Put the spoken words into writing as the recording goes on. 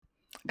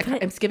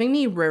It's giving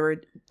me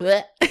sorry.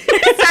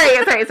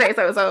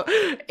 So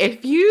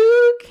if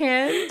you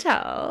can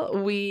tell,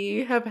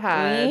 we have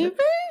had... We've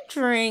been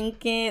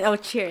drinking. Oh,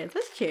 cheers.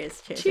 Let's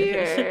cheers.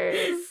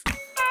 Cheers.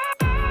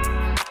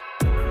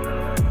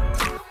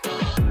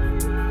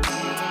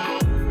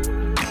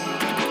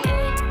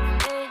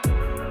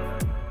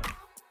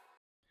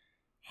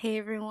 Hey,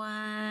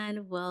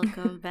 everyone.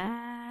 Welcome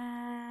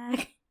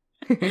back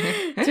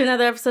to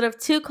another episode of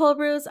Two Cold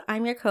Brews.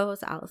 I'm your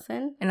co-host,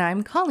 Allison. And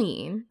I'm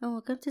Colleen. And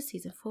welcome to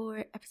Season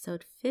 4,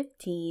 Episode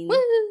 15.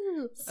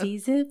 Woo!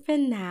 Season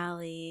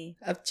finale.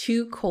 Of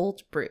Two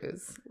Cold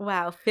Brews.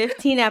 Wow,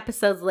 15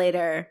 episodes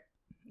later.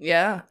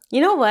 Yeah.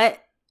 You know what?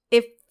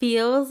 It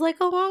feels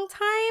like a long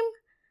time,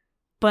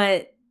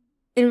 but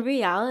in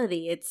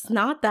reality, it's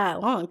not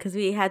that long because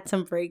we had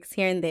some breaks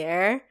here and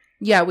there.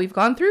 Yeah, we've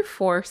gone through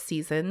 4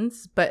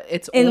 seasons, but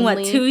it's in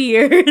only... 2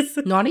 years?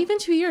 Not even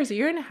 2 years, a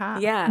year and a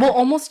half. Yeah. Well,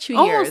 almost 2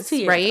 years, 2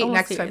 years, right? almost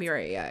Next 2 years.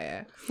 February,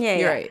 yeah. Yeah,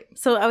 You're right.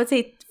 So I would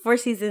say 4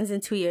 seasons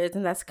in 2 years,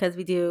 and that's because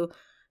we do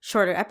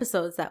shorter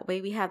episodes. That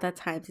way we have that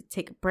time to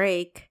take a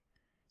break,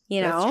 you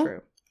know? That's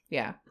true.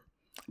 Yeah.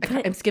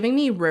 But- It's giving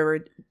me sorry.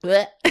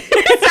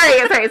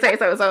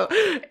 So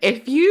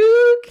if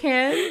you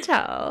can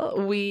tell,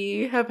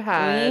 we have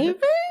had... We've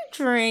been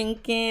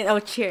drinking. Oh,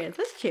 cheers.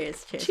 Let's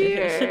cheers.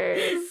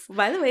 Cheers.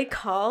 By the way,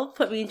 Carl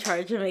put me in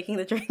charge of making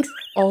the drinks.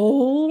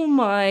 Oh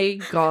my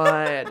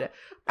God.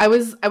 I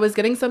was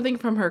getting something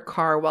from her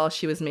car while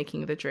she was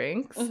making the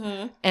drinks.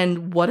 Mm-hmm.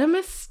 And what a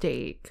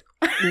mistake.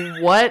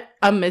 What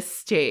a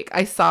mistake.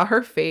 I saw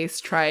her face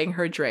trying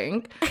her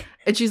drink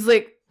and she's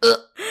like, ugh.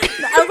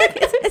 I was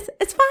like,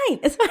 it's fine.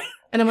 It's fine.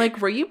 And I'm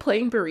like, were you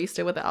playing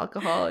barista with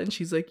alcohol? And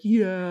she's like,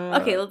 yeah.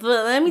 Okay,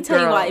 let me tell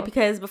you Girl. why.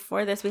 Because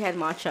before this, we had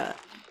matcha.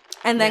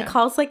 And then Yeah.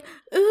 Carl's like,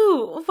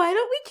 ooh, why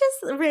don't we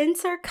just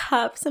rinse our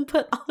cups and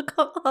put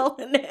alcohol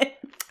in it?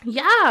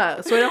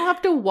 Yeah, so I don't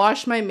have to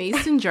wash my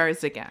mason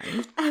jars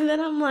again. And then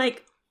I'm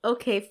like,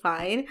 okay,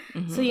 fine.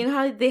 Mhm. So you know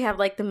how they have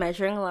like the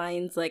measuring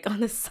lines like on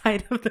the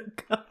side of the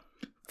cup?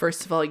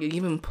 First of all, you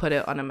even put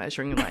it on a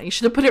measuring line. You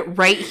should have put it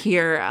right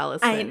here,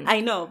 Allison. I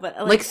know,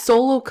 but like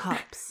solo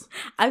cups.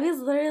 I was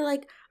literally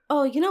like,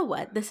 oh, you know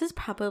what? This is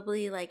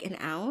probably like an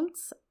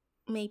ounce,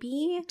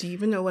 maybe. Do you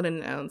even know what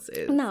an ounce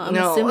is? No, I'm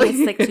assuming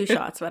it's like 2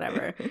 shots,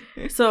 whatever.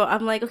 So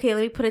I'm like, okay,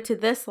 let me put it to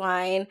this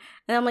line.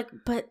 And I'm like,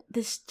 but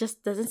this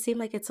just doesn't seem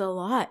like it's a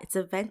lot. It's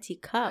a venti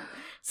cup.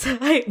 So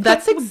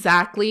That's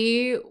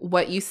exactly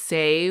what you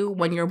say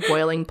when you're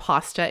boiling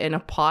pasta in a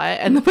pot.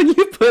 And then when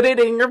you put it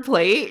in your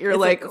plate, you're It's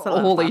like, it's a lot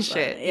of holy pasta.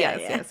 shit. Yeah,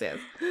 Yes.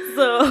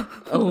 So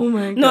Oh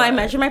my God. no, I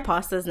measure my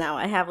pastas now.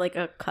 I have like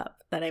a cup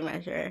that I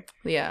measure.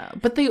 Yeah.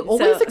 But they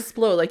always So-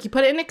 explode. Like you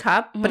put it in a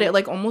cup, but Mhm. it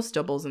like almost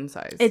doubles in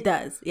size. It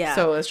does, yeah.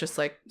 So it's just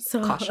like,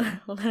 So caution.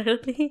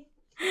 literally,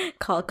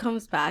 Call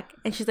comes back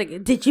and she's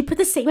like, "Did you put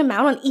the same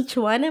amount on each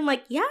one?" I'm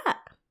like, "Yeah,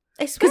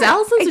 I swear." Because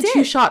Allison's I a did.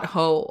 2-shot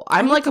hoe.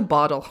 I'm like a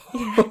bottle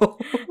hoe.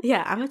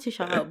 Yeah, I'm a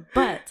 2-shot hoe,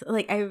 but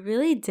like I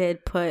really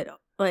did put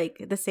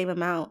like the same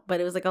amount, but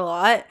it was like a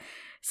lot.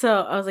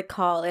 So I was like,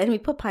 "Call," and we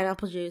put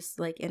pineapple juice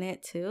like in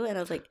it too, and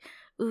I was like,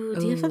 "Ooh,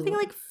 do you have something Ooh.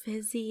 like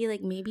fizzy,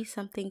 like maybe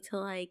something to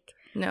like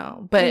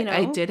No, but You know?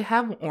 I did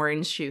have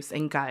orange juice.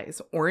 And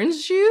guys,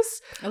 orange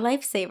juice, a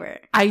lifesaver?"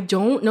 I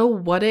don't know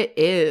what it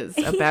is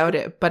about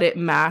it, but it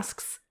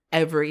masks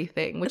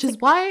everything, which It's is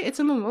why it's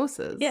a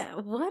mimosas. Yeah,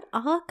 what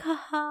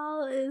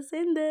alcohol is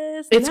in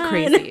this? It's None.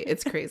 crazy.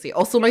 It's crazy.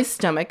 Also, my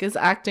stomach is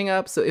acting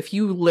up. So if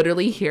you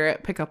literally hear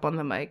it, pick up on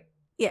the mic.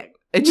 Yeah.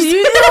 It just,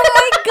 Oh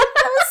my god,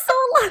 that was so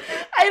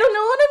loud. I don't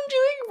know what I'm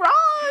doing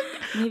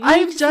wrong. Maybe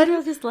I've just done-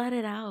 literally just let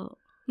it out.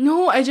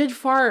 No, I did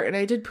fart and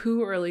I did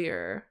poo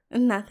earlier.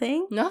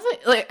 Nothing. Nothing.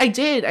 Like I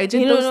did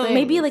You those know, things.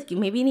 maybe you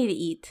need to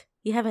eat.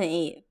 You haven't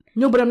ate.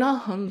 No, but I'm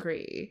not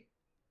hungry.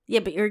 Yeah,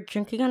 but you're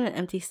drinking on an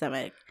empty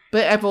stomach.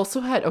 But I've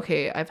also had,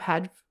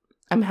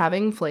 I'm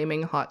having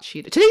flaming hot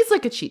Cheetos. Today's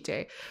like a cheat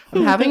day.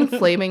 I'm having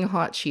flaming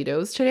hot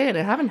Cheetos today, and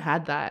I haven't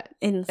had that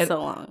In And- so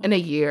long. in a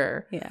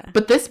year. Yeah.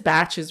 But this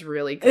batch is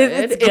really good.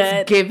 It's good.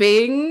 It's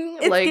giving,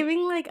 It's like,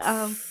 giving like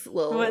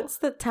little, what's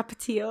the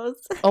tapatios?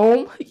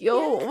 what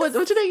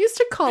Yes. did I used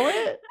to call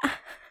it?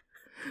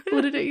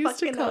 What did I used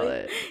to Fucking call know.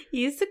 it?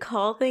 You used to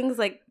call things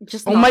like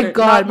just Oh not my their-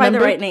 God, not by the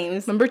remember- right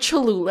names. Remember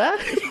Cholula?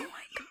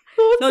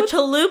 No,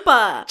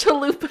 chalupa.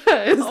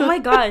 Chalupa is Oh my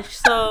gosh.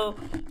 So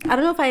I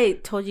don't know if I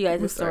told you guys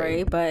I'm the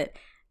story, but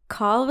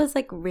Carl was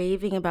like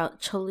raving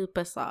about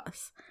chalupa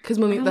sauce. Because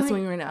I'm that's like-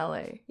 when we were in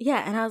LA.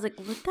 Yeah, and I was like,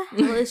 what the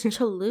hell is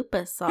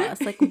chalupa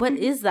sauce? Like, what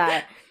is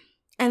that?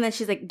 And then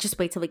she's like, just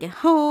wait till we get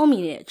home.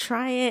 You need to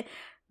try it.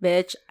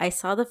 Bitch, I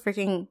saw the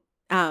freaking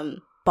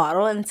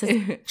bottle and it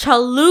says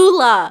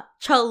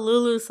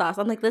Cholulu sauce.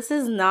 I'm like, this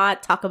is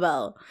not Taco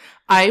Bell.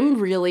 I'm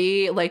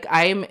really, like,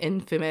 I'm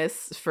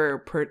infamous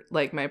for,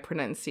 my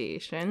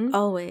pronunciation.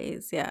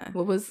 Always, yeah.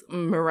 What was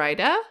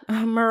Merida?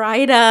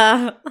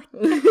 Merida.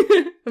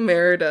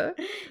 Merida.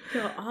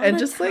 Yo, all And the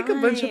just, like, a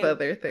bunch of time.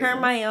 other things.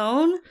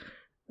 Hermione.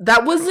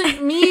 That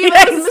wasn't me.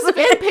 That was Miss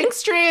Van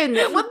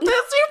Pinkstron. What?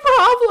 That's your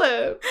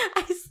problem.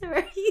 I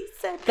swear you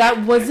said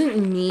that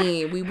wasn't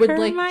me. We would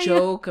Hermione. like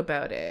joke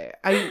about it.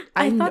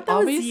 I thought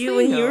that was you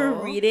when you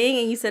were reading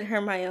and you said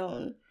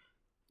Hermione.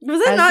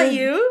 Was it not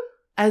you?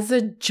 As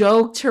a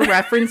joke to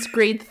reference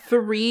grade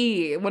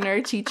 3 when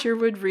our teacher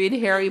would read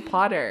Harry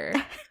Potter.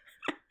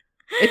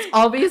 It's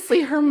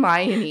obviously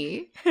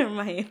Hermione.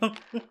 Hermione.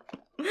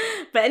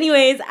 But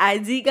anyways,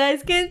 as you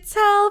guys can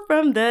tell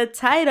from the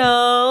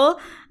title,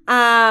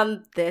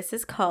 this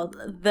is called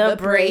The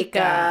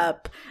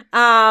Breakup.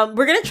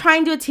 We're gonna try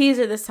and do a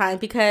teaser this time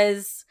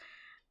because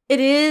it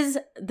is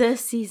the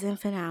season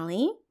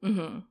finale.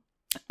 Mm-hmm.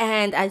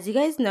 And as you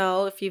guys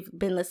know, if you've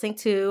been listening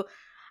to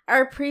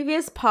our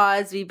previous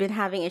pods, we've been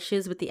having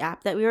issues with the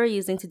app that we were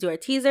using to do our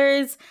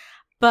teasers,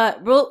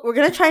 but we're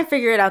gonna try and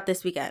figure it out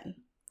this weekend.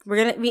 We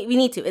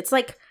need to. It's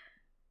like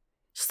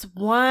just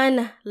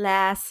one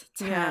last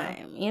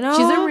time, you know?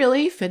 She's a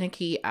really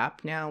finicky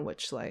app now,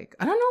 which like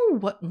I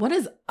don't know what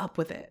is up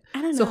with it.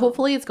 I don't know. So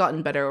hopefully it's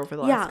gotten better over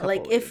the last couple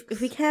like weeks.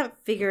 if we can't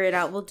figure it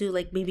out, we'll do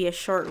like maybe a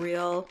short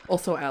reel.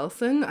 Also,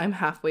 Allison, I'm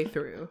halfway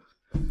through.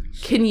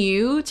 Can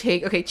you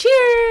take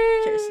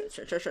cheers?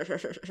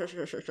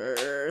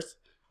 Cheers.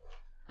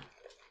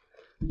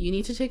 You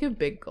need to take a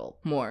big gulp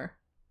more.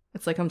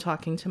 It's like I'm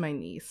talking to my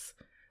niece.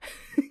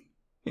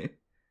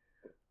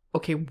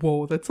 Okay,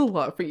 whoa, that's a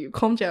lot for you.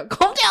 Calm down.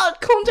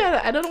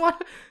 I don't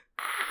want.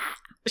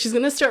 She's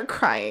gonna start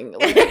crying.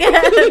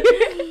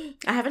 I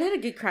haven't had a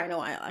good cry in a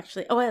while,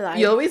 actually. Oh, I lied.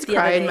 You always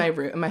cry in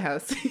my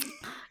house.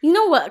 You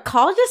know what?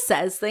 Call just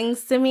says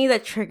things to me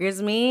that triggers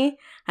me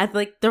at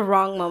like the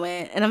wrong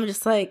moment, and I'm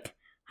just like,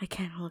 I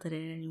can't hold it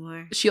in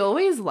anymore. She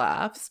always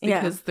laughs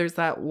because there's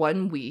that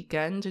one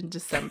weekend in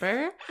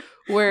December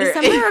where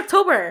December or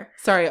October.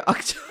 Sorry,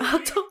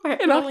 October.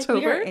 In October,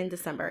 we are in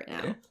December right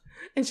now.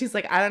 And she's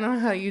like, I don't know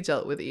how you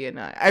dealt with Ian.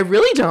 I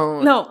really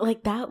don't. No,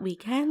 like that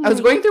weekend. I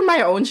was going through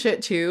my own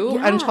shit too,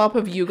 on top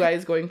of you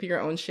guys going through your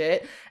own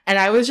shit. And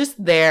I was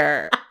just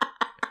there.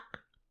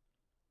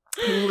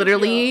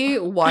 Literally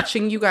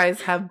watching you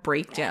guys have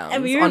breakdowns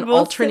on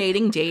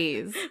alternating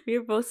days. We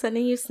were both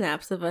sending you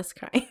snaps of us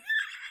crying.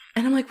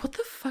 And I'm like, what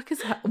the fuck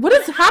is what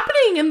is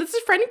happening in this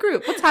friend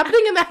group? What's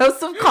happening in the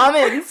House of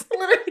Commons?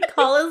 Literally,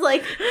 Call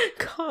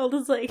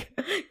is like,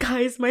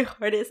 guys, my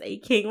heart is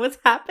aching. What's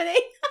happening?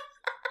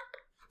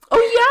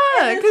 Oh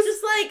yeah, because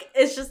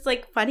it's just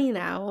like funny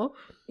now.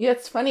 Yeah,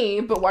 it's funny,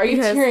 but why are you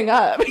tearing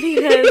up? Because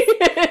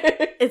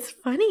it's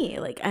funny.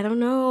 Like I don't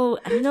know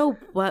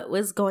what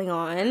was going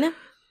on.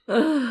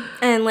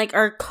 And like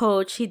our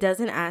coach, he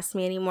doesn't ask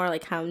me anymore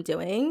like how I'm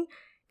doing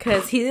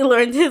because he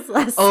learned his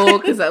lesson. Oh,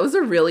 because that was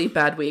a really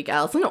bad week.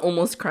 Allison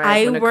almost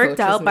cried. I worked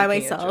out by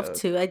myself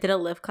too. I did a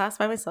lift class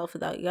by myself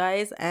without you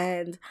guys,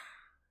 and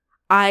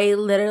I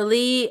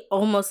literally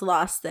almost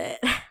lost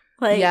it.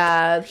 Like,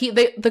 yeah,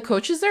 the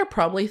coaches there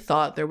probably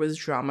thought there was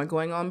drama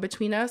going on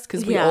between us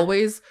because we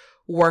always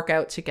work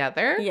out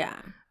together. Yeah.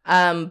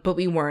 But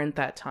we weren't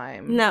that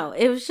time. No,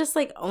 it was just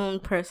like own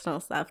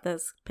personal stuff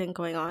that's been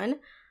going on.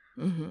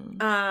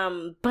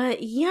 Mm-hmm.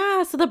 But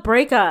yeah, so the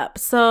breakup.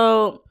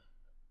 So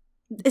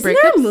isn't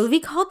there a movie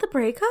called The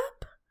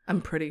Breakup?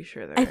 I'm pretty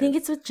sure there I think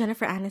it's with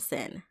Jennifer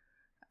Aniston.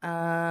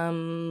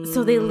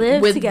 So they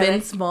live with together.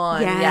 Vince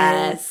Vaughn.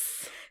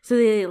 Yes. So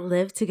they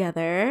live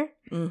together,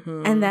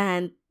 mm-hmm. and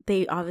then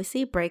they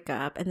obviously break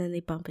up, and then they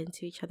bump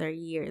into each other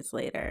years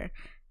later.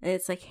 And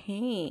it's like,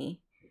 hey.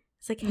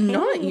 It's like, hey,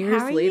 not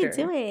years how are later. you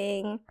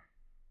doing?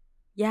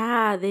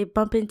 Yeah, they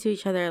bump into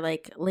each other,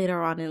 like,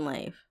 later on in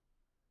life.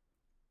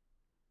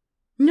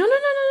 No.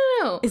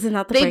 Is it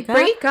not the breakup? breakup?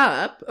 They break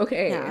up.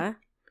 Okay. Yeah.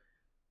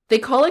 They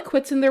call it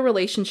quits in their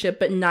relationship,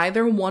 but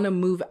neither want to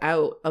move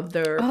out of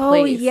their place.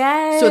 Oh,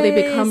 yes. So they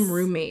become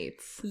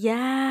roommates.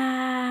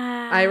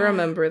 Yeah. I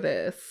remember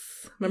this.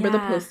 Remember the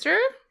poster?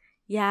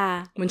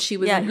 Yeah. When she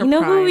was in her you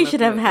know prime who we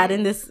should have movie. had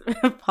in this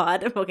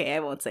pod? Okay,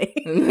 I won't say.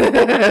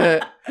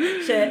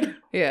 Shit.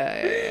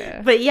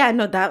 Yeah. But yeah,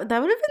 no, that would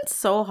have been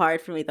so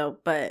hard for me though.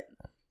 But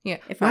yeah.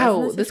 If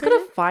wow, this got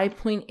a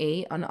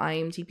 5.8 on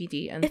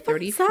IMDb and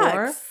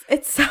 34.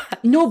 It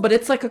sucks. No, but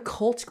it's like a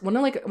cult, one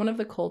of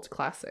the cult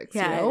classics.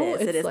 Yeah, you know?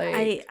 it is.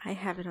 Like, I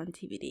have it on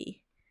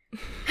DVD.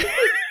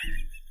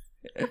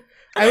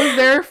 I was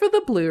there for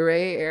the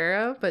Blu-ray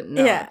era, but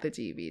not the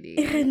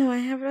DVD. No, I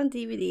have it on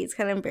DVD. It's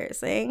kind of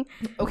embarrassing.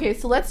 Okay,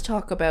 so let's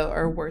talk about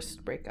our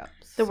worst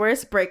breakups. The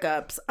worst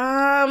breakups.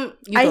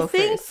 I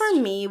think for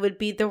me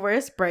the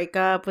worst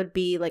breakup would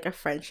be like a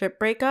friendship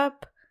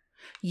breakup.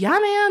 Yeah,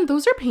 man,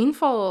 those are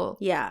painful.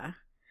 Yeah.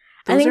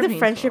 Those I think are the painful.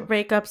 friendship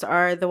breakups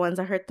are the ones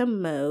that hurt the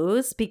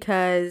most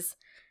because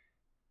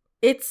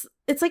it's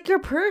like your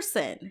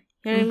person.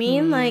 You know what I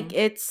mean? Like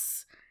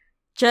it's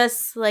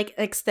just like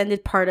an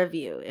extended part of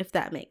you, if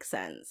that makes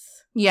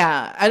sense.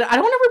 Yeah. I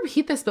don't want to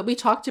repeat this, but we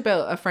talked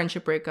about a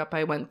friendship breakup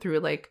I went through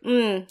like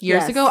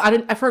years ago.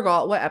 I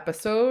forgot what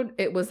episode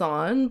it was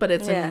on, but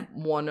it's in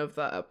one of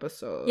the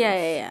episodes.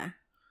 Yeah.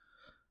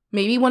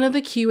 Maybe Maybe one of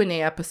the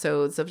Q&A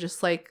episodes of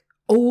just like,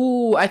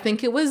 oh, I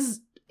think it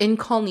was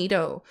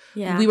Incognito.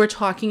 Yeah. We were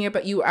talking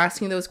about you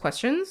asking those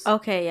questions.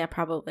 Okay, yeah,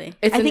 probably.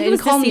 It's an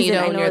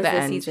Incognito near the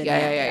end.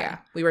 Yeah.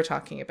 We were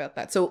talking about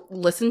that. So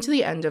listen to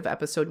the end of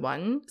episode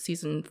 1,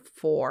 season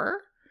 4,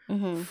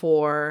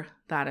 for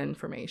that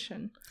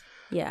information.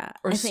 Yeah.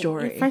 Or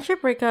story.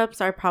 Friendship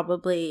breakups are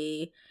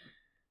probably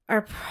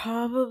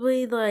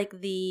like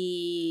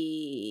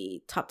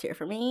the top tier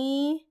for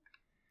me.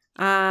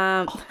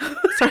 Sorry.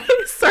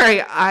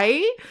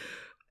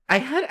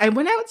 I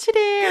went out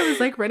today. I was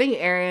like running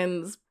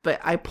errands, but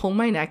I pulled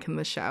my neck in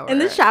the shower. In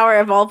the shower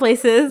of all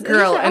places.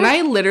 Girl, and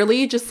I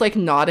literally just like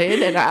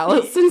nodded and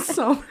Allison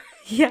saw.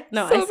 Yeah,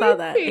 no, I saw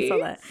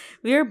that.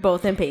 We were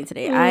both in pain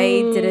today. I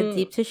did a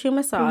deep tissue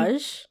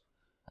massage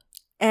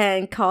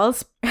and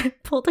Calls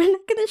pulled her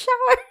neck in the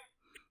shower.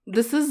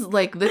 This is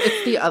like,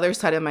 it's the other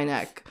side of my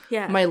neck.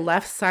 Yeah. My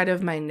left side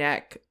of my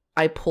neck,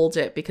 I pulled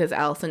it because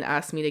Allison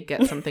asked me to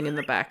get something in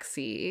the back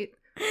seat.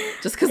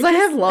 Just because I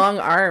have long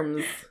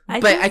arms.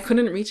 I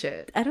couldn't reach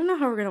it. I don't know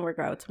how we're going to work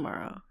out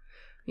tomorrow.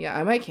 Yeah,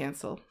 I might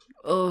cancel.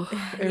 Oh,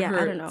 it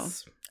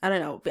hurts. I don't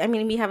know. I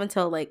mean, we have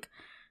until like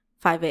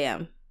 5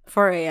 a.m.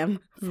 4 a.m.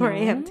 4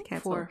 a.m. to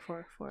cancel.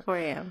 4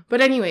 a.m.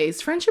 But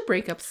anyways, friendship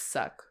breakups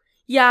suck.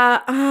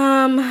 Yeah.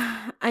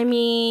 I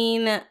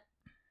mean,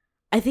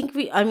 I think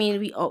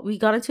we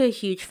got into a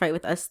huge fight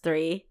with us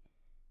 3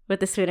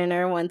 with the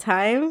Sweetener one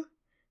time.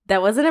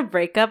 That wasn't a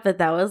breakup, but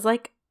that was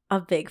like a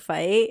big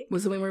fight.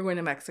 Was it when we were going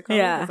to Mexico?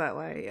 Yeah. Was that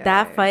why? Yeah,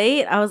 that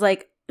fight, I was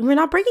like, we're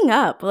not breaking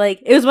up.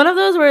 Like, it was one of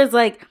those where it's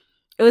like,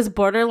 it was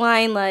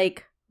borderline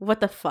like,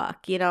 what the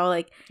fuck, you know?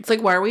 Like, it's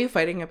like, why are we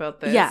fighting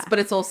about this? Yeah. But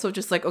it's also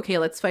just like, okay,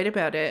 let's fight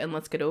about it and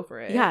let's get over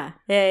it.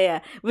 Yeah.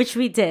 Which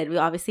we did. We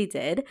obviously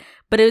did.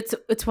 But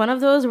it's one of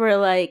those where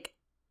like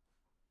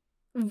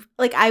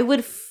I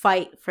would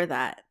fight for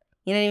that.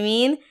 You know what I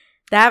mean?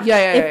 That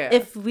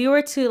if we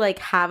were to like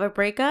have a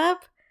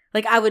breakup,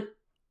 like I would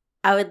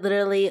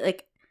literally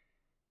like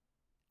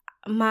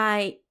what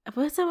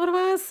do I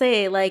want to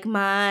say? Like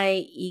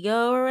my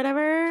ego or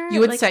whatever. You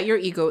would like, set your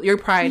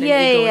pride and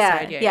ego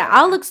aside. Yeah.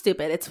 I'll look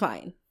stupid. It's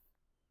fine.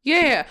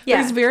 Yeah.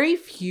 There's very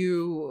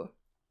few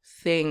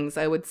things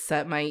I would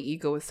set my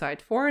ego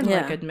aside for and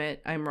like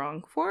admit I'm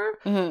wrong for.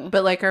 Mm-hmm.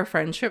 But like our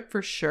friendship,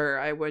 for sure,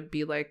 I would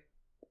be like,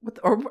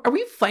 are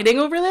we fighting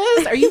over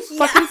this? Are you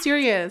fucking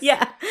serious?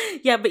 Yeah.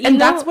 But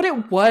that's what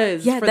it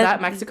was for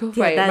that Mexico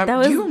fight. That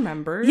was, do you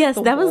remember? Yes,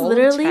 that was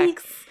literally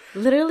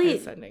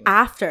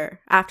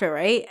after,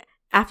 right?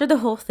 After the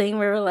whole thing,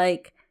 we were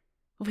like,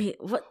 wait,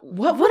 what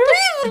are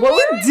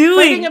we doing?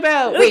 Fighting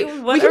about? Wait,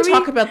 we can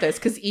talk about this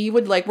because E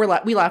would like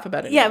we laugh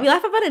about it. Yeah, now. We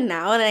laugh about it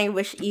now, and I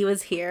wish E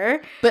was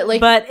here. But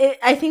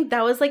I think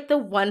that was like the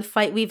one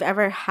fight we've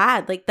ever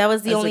had. Like that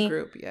was the only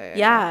group.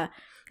 Yeah.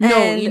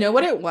 No, you know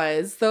what it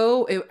was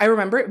though. I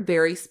remember it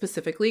very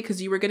specifically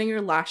because you were getting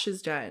your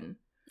lashes done.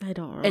 I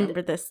don't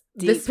remember this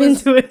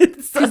into it.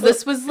 Because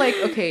this was like,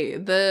 okay,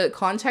 the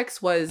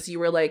context was you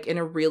were like in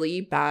a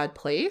really bad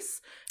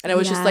place. And I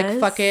was just like,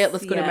 fuck it,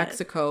 let's go to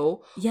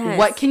Mexico. Yes.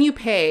 What can you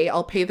pay?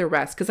 I'll pay the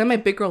rest. Because I had my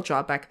big girl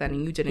job back then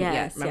and you didn't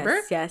yet,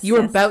 remember? Yes. You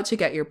were about to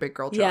get your big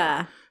girl job.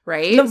 Yeah.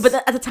 Right? No, but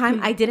at the time,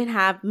 I didn't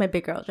have my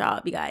big girl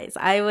job, you guys.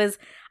 I was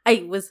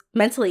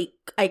mentally,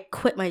 I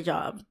quit my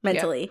job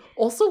mentally. Yeah.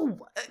 Also,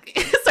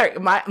 sorry,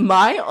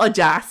 my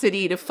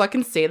audacity to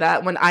fucking say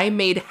that when I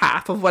made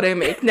half of what I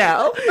make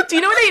now. Do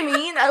you know what I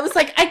mean? I was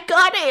like, I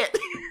got it.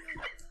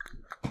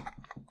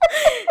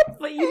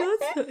 But you know,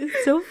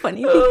 it's so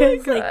funny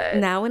because like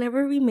now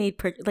whenever we made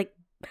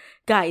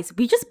guys,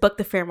 we just booked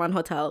the Fairmont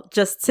Hotel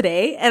just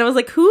today, and I was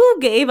like, who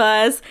gave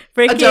us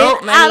freaking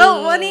adult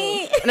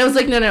money? And I was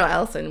like, no,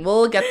 Allison,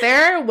 we'll get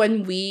there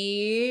when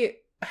we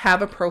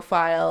have a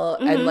profile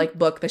and like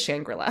book the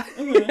Shangri-La.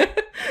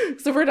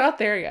 So we're not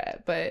there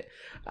yet, but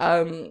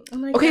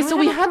okay, so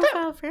we had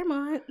that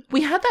Fairmont.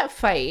 We had that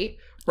fight,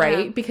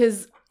 right?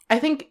 Because I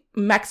think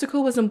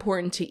Mexico was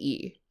important to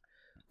E.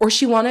 Or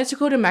she wanted to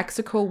go to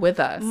Mexico with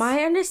us.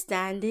 My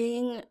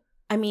understanding,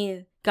 I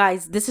mean,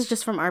 guys, this is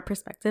just from our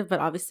perspective, but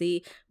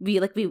obviously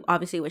we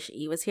obviously wish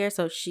E was here,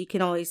 so she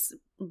can always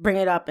bring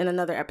it up in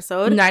another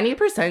episode.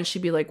 90%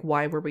 she'd be like,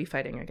 why were we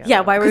fighting again? Yeah,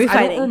 why were we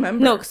fighting? I don't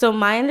remember. No, so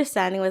my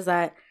understanding was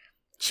that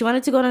she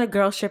wanted to go on a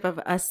girl trip of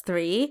us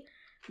 3,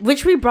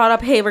 which we brought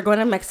up, hey, we're going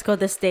to Mexico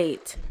this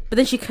date. But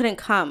then she couldn't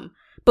come.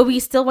 But we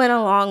still went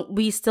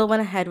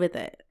ahead with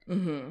it.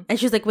 Mm-hmm. And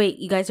she was like, wait,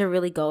 you guys are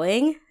really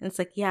going? And it's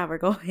like, yeah, we're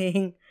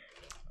going.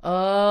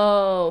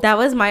 Oh. That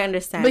was my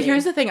understanding. But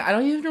here's the thing. I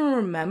don't even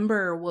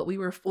remember what we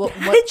were, what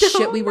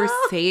shit we were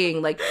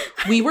saying. Like,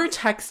 we were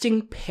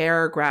texting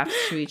paragraphs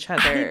to each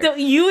other.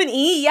 You and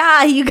E?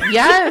 Yeah. You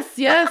guys.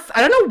 Yes.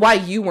 I don't know why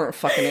you weren't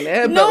fucking in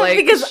it, but like,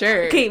 because,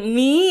 sure. Okay,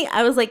 me,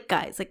 I was like,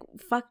 guys, like,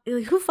 fuck,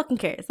 like, who fucking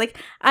cares? Like,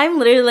 I'm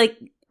literally like,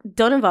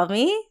 don't involve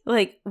me.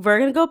 Like, we're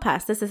gonna go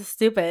past this. This is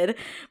stupid.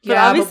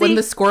 But when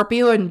the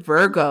Scorpio and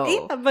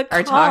Virgo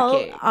are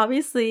talking,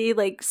 obviously,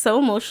 like, so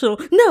emotional.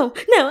 No, I'm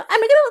not gonna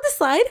let this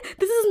slide.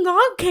 This is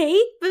not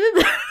okay.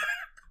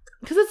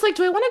 Because it's like,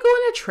 do I want to go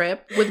on a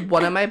trip with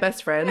one of my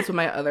best friends when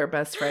my other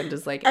best friend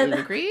is like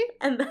angry?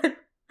 And then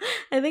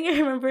I think I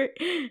remember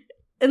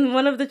in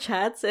one of the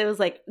chats, it was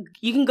like,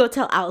 you can go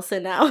tell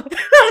Allison now.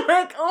 I'm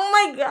like, oh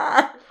my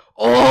God.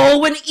 Oh,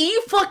 when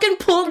E fucking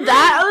pulled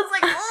that, I was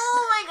like,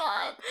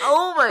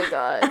 oh my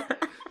God.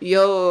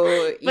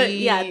 Yo, But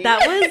E. yeah,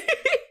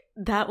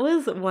 that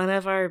was one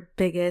of our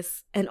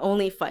biggest and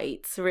only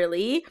fights,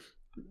 really.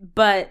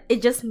 But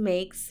it just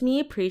makes me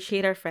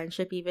appreciate our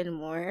friendship even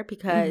more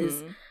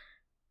because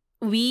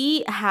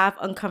we have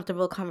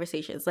uncomfortable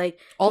conversations. Like,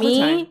 all the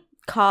time.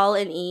 Call,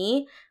 and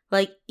E,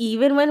 like,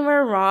 even when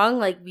we're wrong,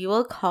 like, we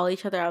will call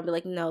each other out and be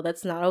like, no,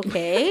 that's not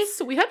okay.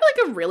 So we had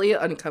like a really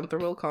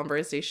uncomfortable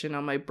conversation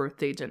on my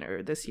birthday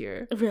dinner this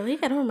year. Really?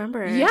 I don't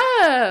remember.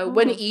 Yeah,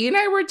 when E and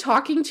I were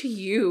talking to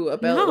you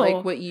about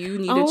like what you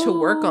needed to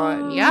work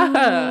on.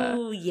 Yeah.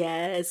 Oh,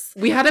 yes.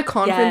 We had a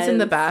conference in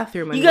the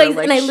bathroom. And you guys,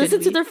 like, and I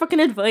listened to their fucking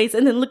advice,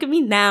 and then look at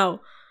me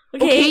now.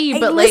 Okay,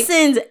 but I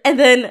listened, and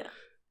then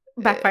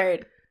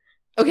backfired.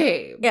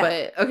 Okay,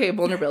 but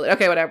vulnerability.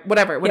 Okay, whatever.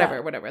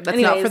 That's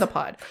anyways, not for the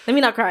pod. Let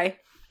me not cry.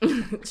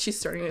 She's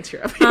starting to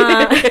tear up.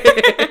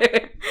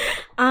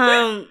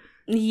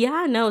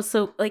 Yeah, no.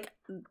 So like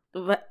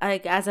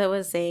as I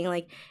was saying,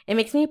 like, it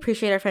makes me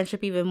appreciate our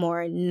friendship even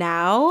more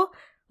now,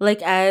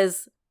 like,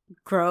 as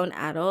grown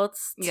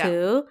adults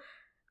too.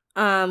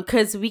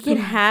 Because we can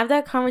have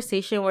that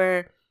conversation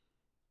where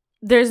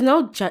there's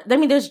no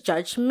there's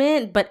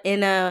judgment, but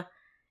in a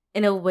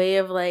way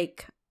of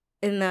like,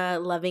 in a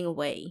loving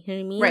way. You know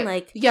what I mean? Right.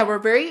 Like, yeah, we're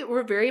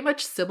very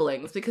much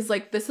siblings, because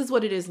like this is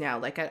what it is now.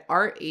 Like at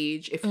our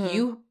age,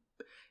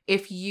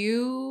 if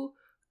you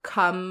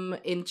come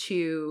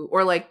into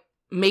or like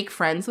make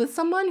friends with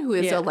someone who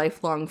is a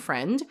lifelong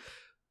friend,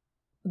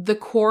 the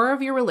core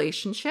of your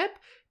relationship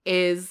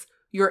is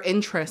your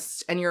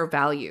interests and your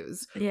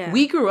values. Yeah.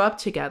 We grew up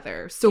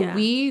together. So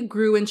we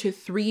grew into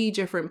 3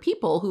 different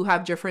people who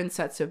have different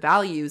sets of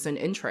values and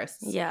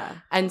interests. Yeah.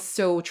 And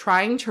so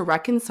trying to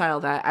reconcile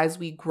that as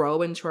we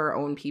grow into our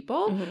own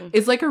people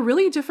is like a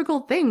really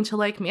difficult thing to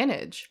like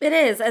manage. It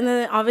is. And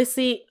then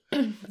obviously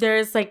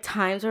there's like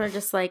times where I'm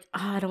just like,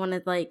 oh, I don't want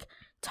to like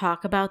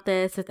talk about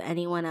this with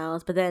anyone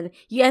else. But then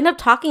you end up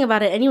talking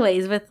about it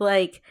anyways with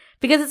like,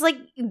 because it's like,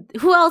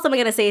 who else am I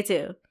going to say it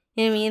to?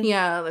 You know what I mean?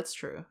 Yeah, that's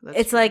true.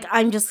 It's true. Like,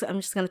 I'm just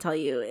gonna tell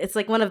you. It's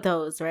like one of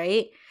those,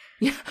 right?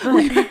 Yeah.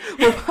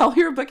 While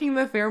we were booking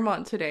the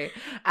Fairmont today,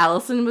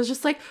 Allison was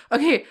just like,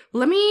 okay,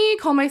 let me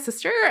call my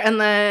sister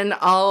and then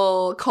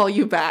I'll call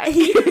you back.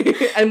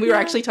 And we were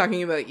actually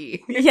talking about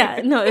E. Yeah,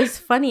 no, it's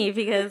funny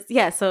because,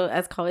 so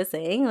as Cole was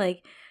saying,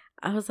 like,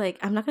 I was like,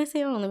 I'm not going to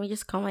say, oh, let me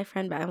just call my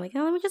friend back. I'm like,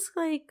 oh, let me just,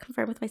 like,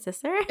 confirm with my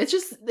sister.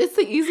 It's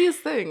the easiest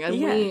thing.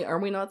 And are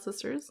we not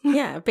sisters?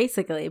 Yeah,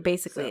 basically.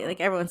 So. Like,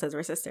 everyone says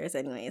we're sisters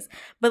anyways.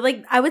 But,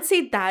 like, I would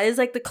say that is,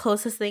 like, the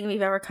closest thing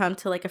we've ever come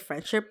to, like, a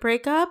friendship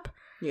breakup.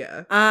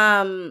 Yeah.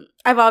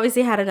 I've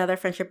obviously had another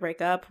friendship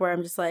breakup where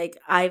I'm just, like,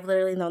 I've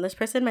literally known this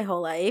person my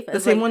whole life. The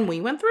same one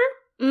we went through?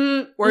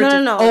 No.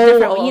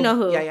 Different one. You know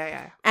who.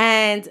 Yeah.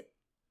 And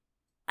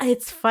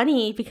it's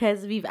funny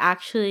because we've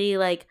actually,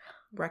 like,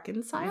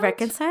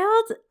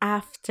 reconciled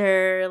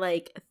after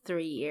like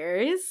 3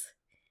 years.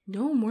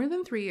 No, more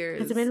than 3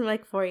 years. Has it been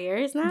like 4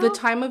 years now? The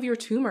time of your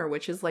tumor,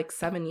 which is like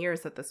 7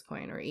 years at this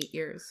point, or 8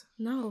 years.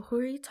 No, who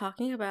are you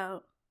talking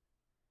about?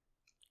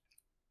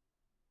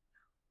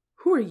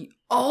 Who are you?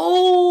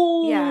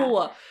 Oh,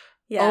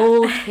 yeah.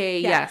 Okay,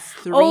 yes,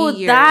 3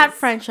 years. That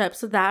friendship.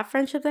 So that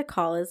friendship that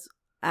Call is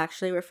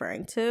actually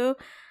referring to.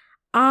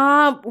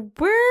 I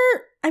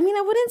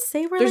wouldn't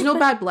say we're. There's like, no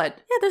bad blood.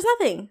 Yeah, there's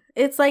nothing.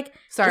 It's like,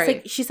 sorry. It's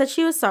like she said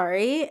she was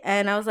sorry,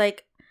 and I was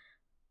like,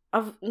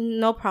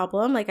 no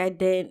problem. Like, I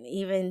didn't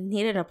even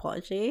need an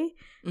apology,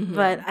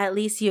 but at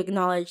least you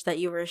acknowledged that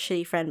you were a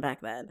shitty friend back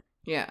then.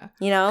 Yeah,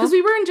 you know, because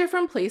we were in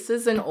different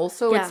places, and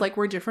also it's like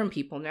we're different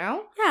people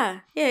now. Yeah.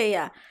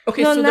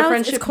 Okay, so the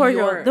friendship it's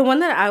cordial. The one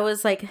that I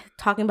was like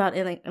talking about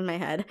in my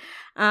head,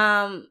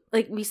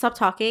 like we stopped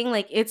talking.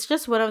 Like, it's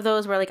just one of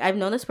those where like I've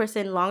known this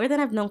person longer than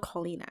I've known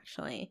Colleen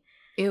actually.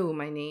 Ew,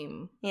 my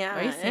name.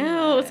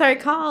 Yeah. Ew, sorry,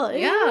 Call.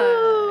 Yeah.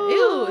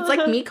 Ew, it's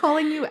like me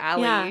calling you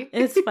Allie. Yeah,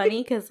 it's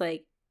funny because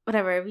like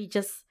whatever, it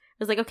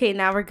was like, okay,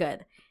 now we're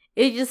good.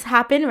 It just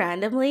happened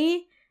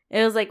randomly.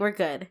 It was like, we're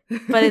good.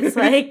 But it's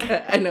like,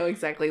 I know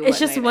exactly what. It's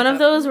just one of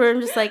those where I'm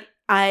just like,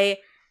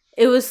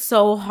 it was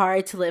so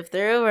hard to live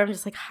through, where I'm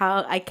just like,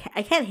 how I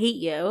can't hate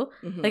you.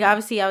 Like,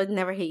 obviously I would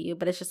never hate you,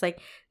 but it's just like,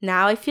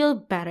 now I feel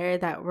better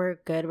that we're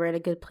good. We're in a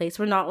good place.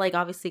 We're not like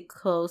obviously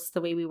close the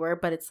way we were,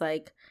 but it's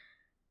like,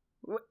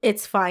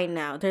 it's fine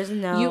now. There's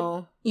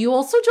no. You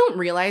also don't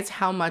realize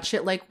how much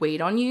it like weighed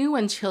on you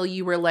until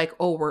you were like,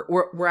 oh,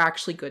 we're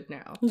actually good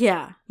now.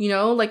 Yeah. You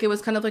know, like it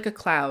was kind of like a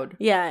cloud.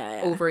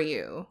 Yeah. Over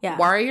you. Yeah.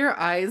 Why are your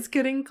eyes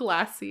getting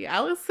glassy,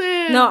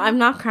 Allison? No, I'm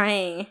not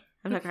crying.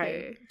 I'm not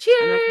crying.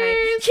 Cheers. I'm not crying.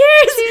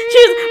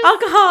 Cheers.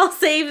 Alcohol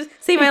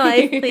save my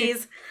life,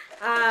 please.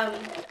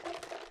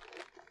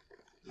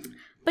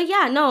 But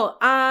yeah, no.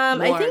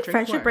 I think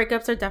friendship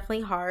breakups are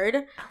definitely hard.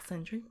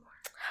 Allison, drink.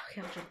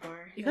 Okay, I'll drink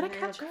more. You gotta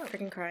catch up.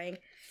 Freaking crying.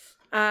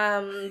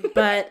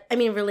 But I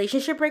mean,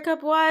 relationship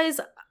breakup wise,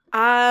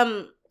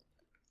 I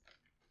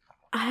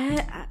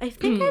I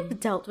think I've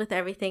dealt with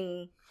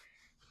everything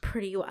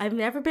pretty well. I've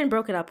never been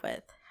broken up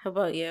with. How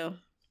about you?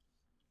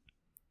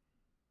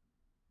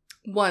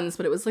 Once,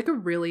 but it was like a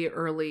really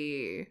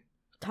early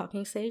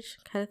talking stage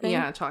kind of thing.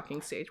 Yeah,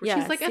 talking stage. Where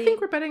she's like, I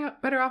think we're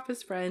better off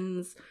as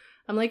friends.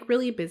 I'm like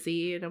really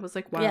busy, and I was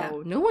like,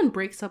 wow, no one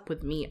breaks up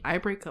with me. I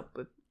break up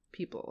with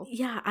people.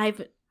 Yeah,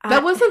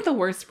 that wasn't the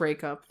worst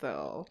breakup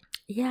though.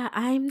 Yeah,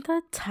 I'm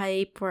the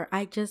type where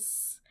I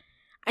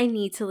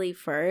need to leave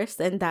first,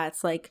 and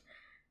that's like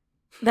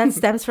that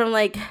stems from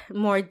like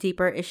more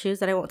deeper issues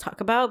that I won't talk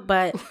about.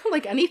 But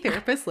like any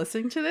therapist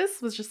listening to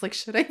this was just like,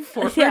 should I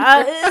forward?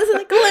 Yeah, it's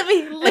like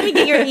let me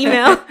get your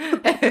email.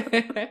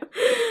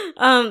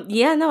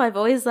 Yeah, no, I've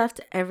always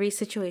left every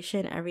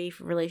situation, every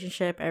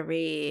relationship,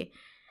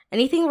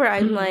 anything where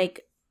I'm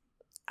like,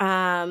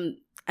 I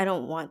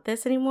don't want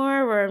this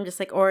anymore. Where I'm just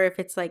like, or if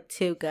it's like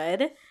too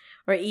good,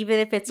 or even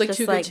if it's like just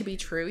too like good to be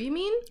true. You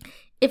mean?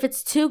 If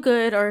it's too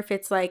good, or if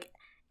it's like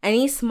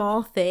any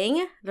small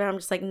thing that I'm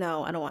just like,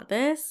 no, I don't want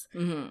this.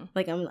 Mm-hmm.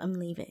 Like I'm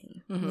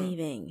leaving. Mm-hmm. I'm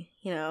leaving.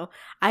 You know,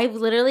 I've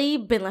literally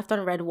been left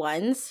on red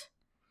once.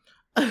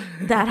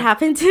 That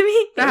happened to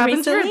me. That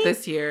happened to her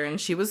this year, and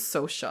she was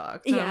so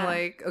shocked. And I'm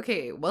like,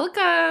 okay,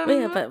 welcome. But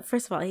yeah, but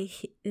first of all,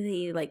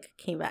 he like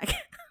came back.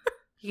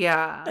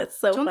 Yeah, that's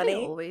so Don't funny.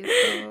 They always,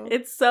 though?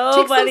 It's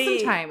so funny.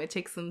 It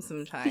takes them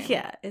some time.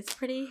 Yeah, it's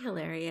pretty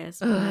hilarious.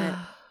 But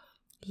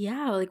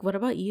yeah, like, what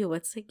about you?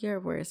 What's like your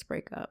worst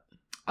breakup?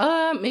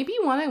 Maybe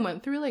one I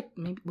went through, like,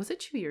 maybe was it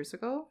 2 years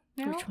ago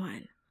now? Which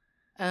one?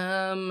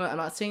 I'm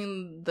not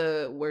saying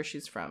where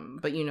she's from,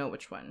 but you know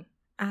which one.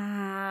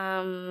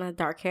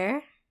 Dark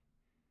hair?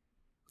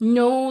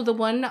 No, the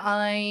one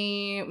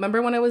I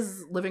remember when I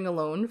was living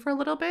alone for a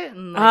little bit.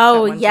 And,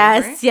 like,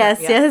 yes.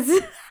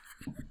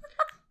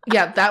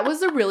 Yeah, that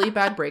was a really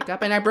bad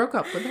breakup, and I broke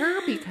up with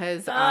her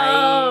because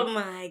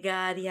my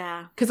god,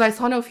 yeah. Because I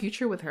saw no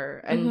future with her,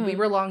 and we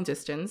were long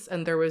distance,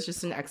 and there was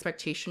just an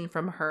expectation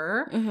from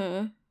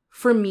her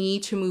for me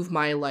to move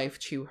my life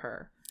to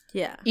her.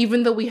 Yeah.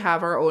 Even though we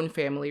have our own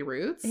family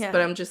roots, but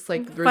I'm just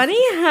like...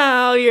 Funny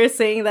how you're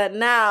saying that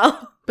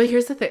now. But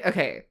here's the thing.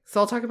 Okay,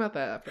 so I'll talk about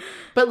that after.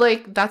 But,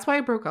 like, that's why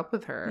I broke up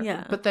with her.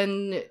 Yeah. But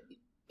then...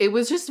 It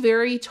was just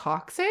very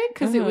toxic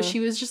because she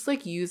was just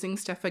like using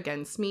stuff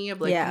against me of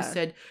like, you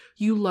said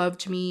you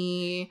loved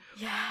me.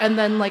 Yeah. And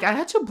then like I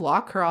had to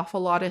block her off a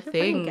lot of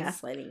things.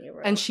 Gaslighting you,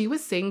 bro. And she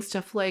was saying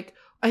stuff like,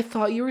 I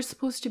thought you were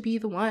supposed to be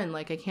the one.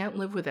 Like, I can't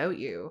live without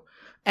you.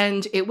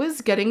 And it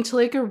was getting to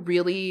like a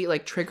really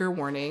like trigger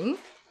warning.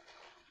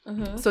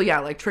 So yeah,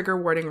 like trigger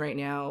warning right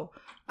now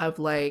of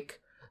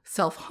like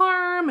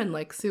self-harm and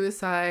like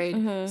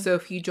suicide. So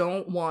if you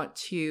don't want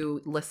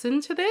to listen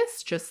to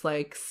this, just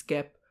like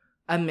skip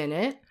a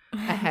minute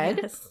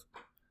ahead. Yes.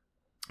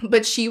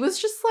 But she was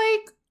just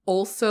like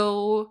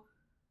also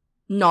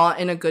not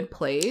in a good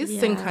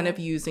place and kind of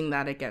using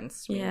that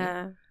against me.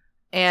 Yeah.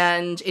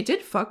 And it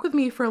did fuck with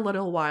me for a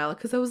little while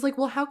because I was like,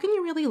 well, how can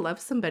you really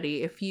love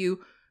somebody if you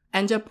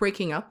end up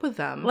breaking up with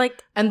them?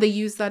 Like, and they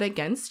use that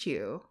against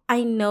you.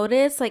 I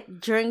noticed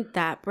like during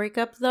that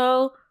breakup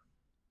though,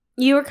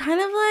 you were kind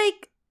of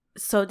like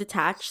so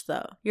detached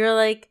though. You're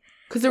like,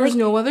 because there was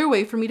no other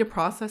way for me to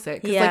process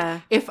it. Yeah.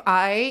 Like, if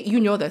I, you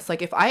know this,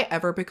 like, if I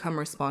ever become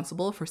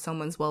responsible for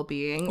someone's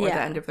well-being or the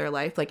end of their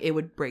life, like, it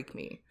would break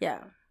me. Yeah.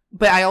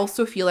 But I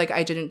also feel like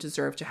I didn't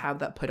deserve to have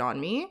that put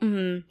on me.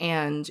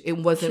 And it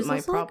wasn't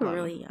my problem. Like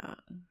really young.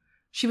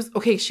 She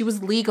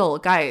was legal,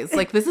 guys.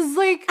 Like, this is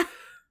like...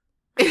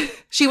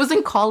 she was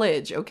in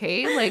college,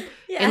 okay? Like,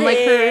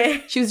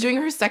 she was doing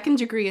her second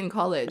degree in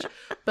college.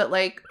 But,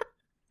 like...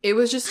 It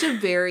was just a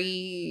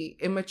very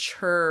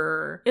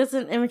immature... It was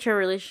an immature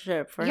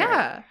relationship for her.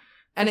 Yeah.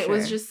 And it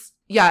was just...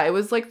 Yeah, it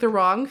was like the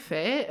wrong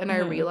fit. And I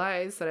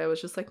realized that I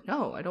was just like,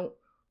 no, I don't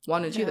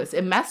want to do this.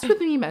 It messed with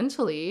me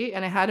mentally.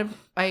 And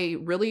I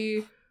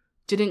really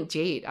didn't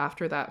date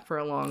after that for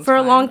a long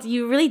time.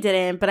 You really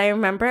didn't. But I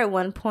remember at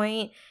one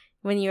point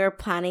when you were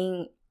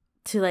planning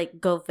to like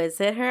go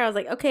visit her, I was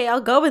like, okay,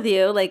 I'll go with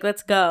you. Like,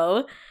 let's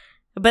go.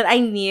 But I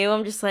knew,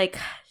 I'm just like,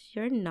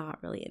 you're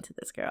not really into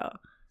this girl.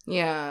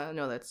 Yeah,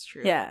 no, that's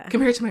true. Yeah.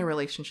 Compared to my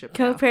relationship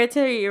now. Compared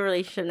to your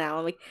relationship now,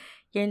 I'm like,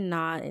 you're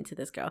not into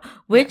this girl.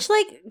 Which,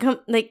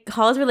 like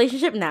Hall's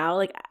relationship now,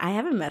 like, I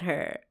haven't met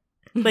her.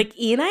 Like,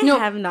 Ian and I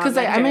have not met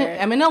her. Because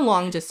I'm in a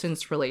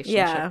long-distance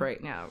relationship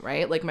right now,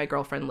 right? Like, my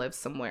girlfriend lives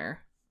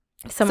somewhere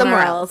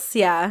else.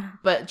 Yeah.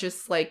 But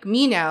just, like,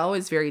 me now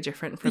is very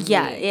different from me.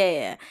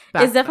 Yeah.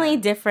 It's definitely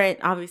different,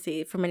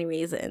 obviously, for many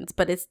reasons.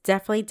 But it's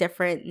definitely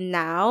different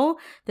now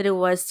than it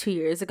was 2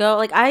 years ago.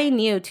 Like, I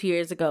knew 2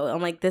 years ago,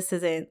 I'm like, this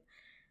isn't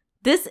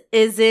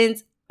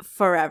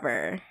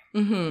forever.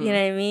 You know what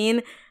I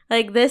mean?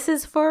 Like, this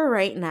is for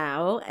right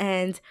now.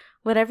 And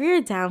whatever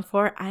you're down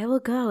for, I will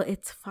go.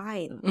 It's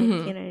fine. Like, you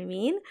know what I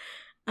mean?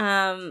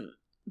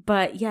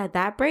 But, yeah,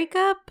 that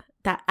breakup,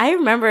 that I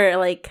remember,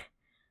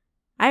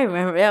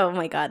 oh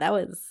my god, that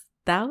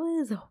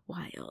was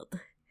wild.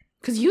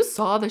 Because you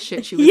saw the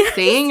shit she was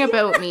saying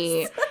about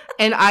me.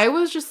 And I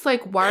was just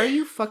like, why are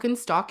you fucking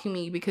stalking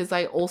me? Because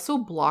I also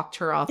blocked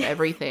her off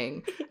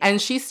everything.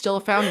 And she still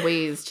found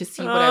ways to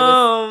see what I was.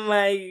 Oh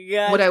my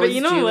god. What I was But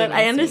you know doing what?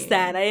 I and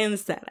understand. I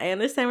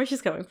understand where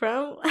she's coming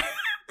from.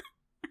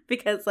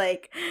 Because,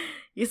 like,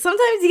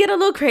 sometimes you get a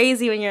little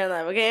crazy when you're in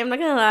love, okay? I'm not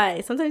gonna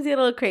lie. Sometimes you get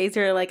a little crazy.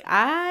 You're like,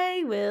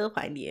 I will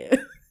find you.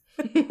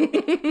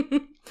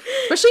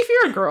 Especially if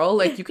you're a girl,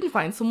 like, you can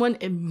find someone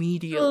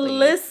immediately.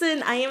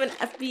 Listen, I am an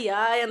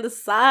FBI on the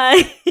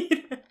side.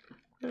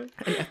 An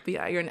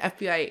FBI. You're an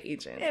FBI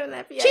agent. I'm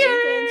an FBI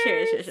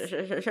Cheers!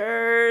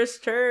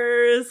 agent.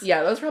 Cheers.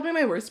 Yeah, that was probably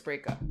my worst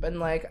breakup. And,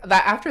 like,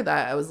 that after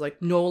that, I was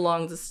like, no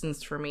long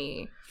distance for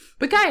me.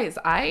 But, guys,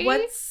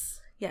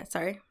 Yeah,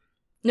 sorry.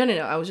 No.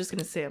 I was just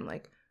going to say, I'm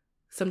like,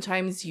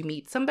 sometimes you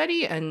meet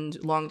somebody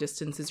and long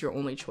distance is your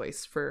only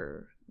choice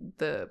for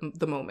the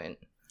moment,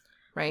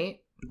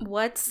 right?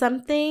 What's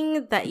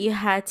something that you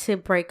had to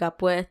break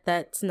up with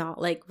that's not,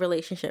 like,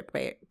 relationship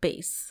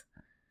based?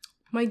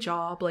 My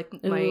job, like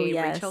my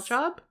retail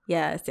job.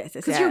 Yes.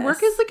 Because your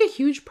work is like a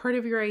huge part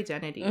of your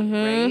identity,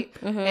 right?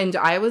 Mm-hmm. And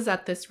I was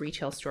at this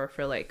retail store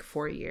for like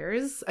 4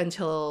 years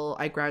until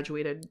I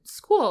graduated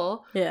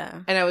school.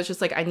 Yeah. And I was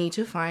just like, I need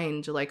to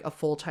find like a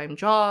full-time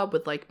job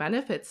with like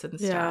benefits and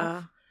stuff.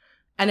 Yeah.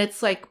 And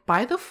it's like,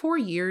 by the 4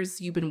 years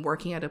you've been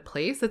working at a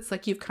place, it's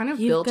like you've kind of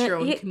built your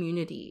own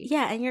community.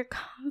 Yeah, and you're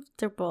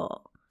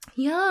comfortable.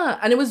 Yeah.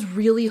 And it was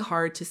really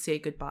hard to say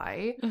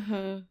goodbye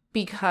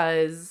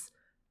because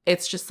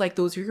it's just like,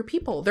 those are your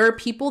people. There are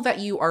people that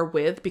you are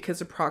with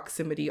because of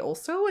proximity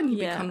also, and you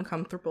become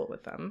comfortable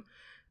with them.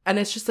 And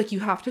it's just like, you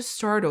have to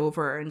start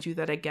over and do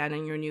that again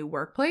in your new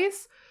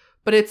workplace.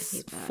 But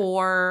it's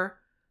for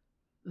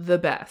the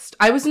best.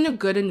 I was in a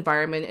good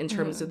environment in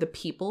terms of the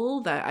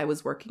people that I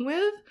was working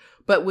with.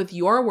 But with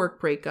your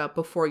work breakup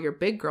before your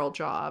big girl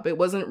job, it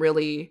wasn't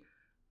really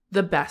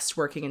the best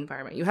working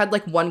environment. You had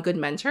like one good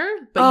mentor,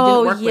 but you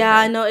didn't work with her.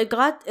 Yeah, no, it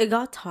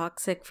got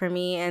toxic for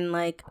me, and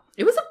like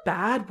it was a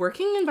bad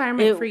working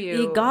environment for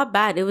you. It got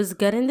bad. It was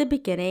good in the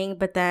beginning,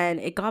 but then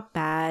it got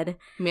bad.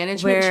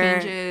 Management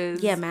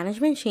changes. Yeah,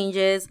 management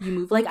changes. You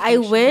move like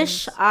locations. I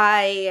wish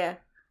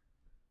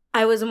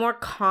I was more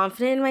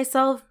confident in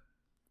myself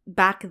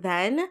back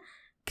then,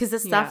 because the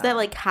stuff that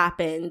like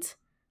happened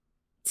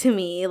to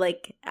me,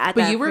 like at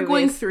but you were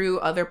going through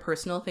other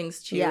personal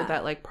things too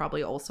that like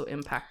probably also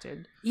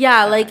impacted.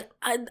 Yeah, like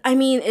I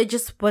mean, it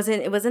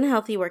wasn't a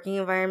healthy working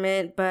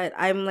environment, but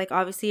I'm like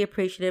obviously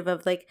appreciative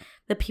of like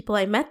the people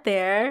I met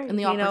there and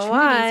the opportunities. Know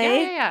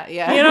why?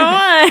 Yeah. You know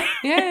why?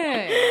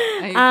 yeah.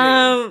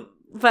 I agree.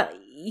 But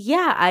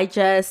yeah,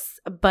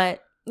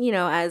 but you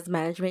know, as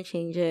management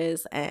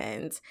changes,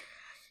 and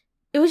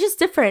it was just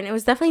different. It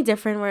was definitely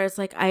different. Where it's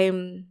like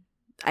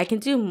I can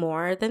do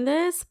more than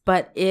this,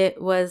 but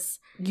it was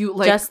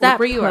just that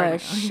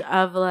push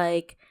of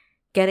like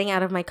getting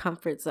out of my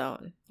comfort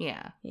zone.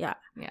 Yeah.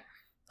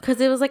 Because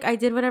it was like I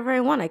did whatever I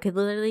want. I could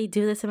literally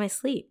do this in my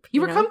sleep.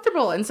 You were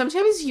comfortable, and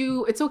sometimes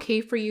it's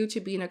okay for you to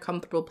be in a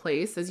comfortable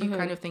place as you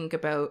kind of think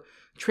about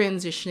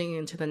transitioning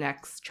into the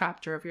next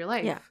chapter of your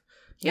life.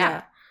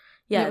 Yeah.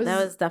 That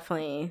was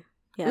definitely.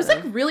 Yeah, it was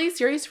like really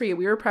serious for you.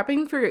 We were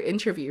prepping for your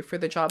interview for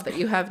the job that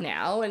you have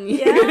now, and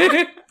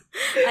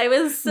I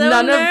was so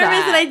nervous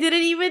and I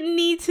didn't even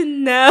need to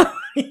know.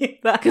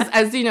 Because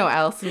as you know,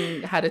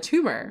 Allison had a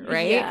tumor,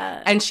 right?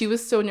 Yeah. And she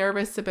was so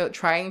nervous about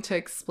trying to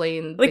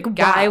explain like the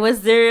gap. Why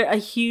was there a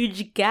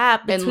huge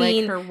gap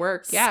between like her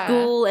work,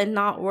 school and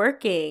not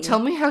working? Tell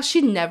me how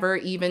she never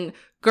even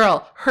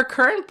her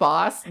current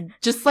boss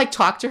just like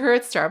talked to her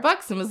at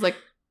Starbucks and was like,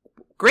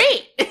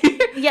 great.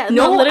 Yeah,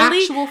 no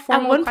literally actual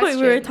formal at one questions.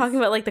 point we were talking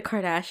about like the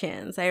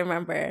Kardashians, I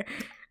remember.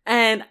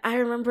 And I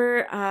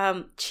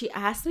remember she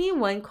asked me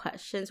one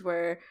question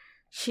where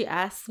she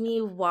asked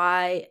me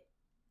why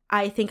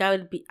I think I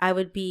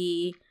would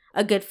be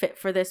a good fit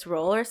for this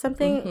role or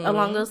something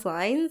along those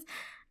lines.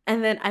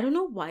 And then I don't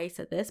know why I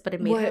said this, but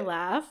it made her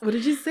laugh. What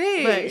did you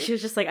say? But she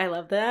was just like, I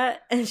love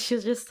that. And she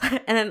was just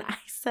and then I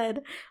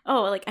said,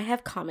 oh, like I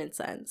have common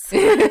sense.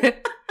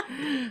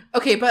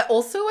 Okay, but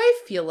also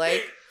I feel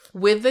like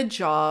with the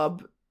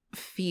job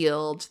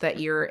field that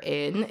you're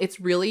in, it's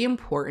really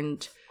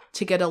important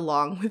to get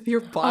along with your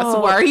boss.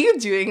 Why are you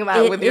doing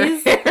that with your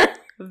hair?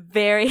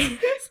 Very.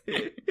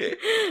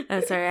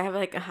 I'm sorry, I have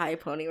like a high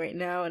pony right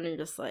now, and I'm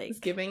just like it's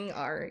giving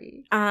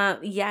Ari.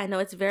 Yeah, no,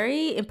 it's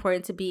very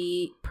important to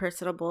be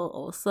personable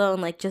also,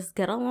 and like just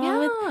get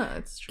along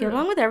it's true. Get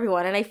along with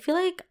everyone. And I feel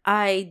like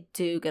I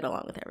do get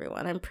along with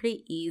everyone. I'm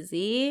pretty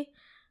easy.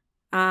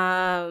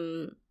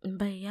 But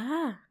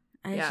yeah,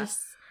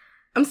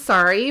 I'm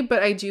sorry,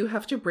 but I do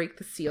have to break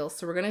the seal,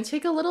 so we're gonna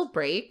take a little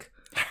break.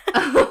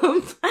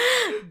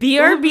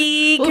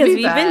 BRB, because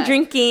we've been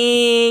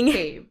drinking.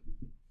 Okay,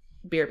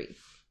 BRB.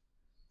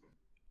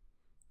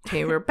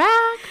 Okay, we're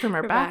back from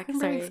our bathroom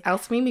breaks.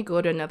 Alice made me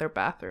go to another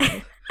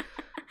bathroom.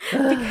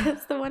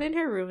 Because the one in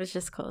her room is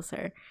just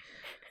closer.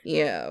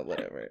 Yeah,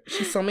 whatever.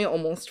 She saw me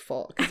almost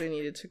fall because I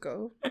needed to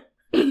go.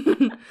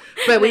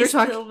 But we were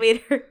talking. Still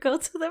made her go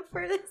to the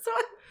furthest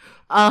one.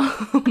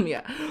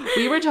 Yeah,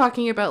 we were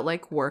talking about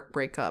like work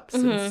breakups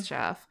and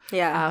stuff.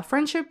 Yeah,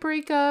 friendship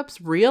breakups,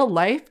 real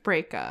life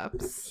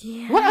breakups.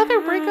 Yeah. What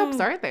other breakups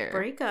are there?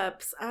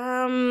 Breakups.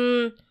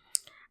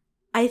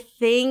 I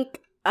think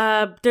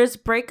there's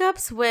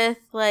breakups with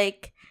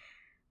like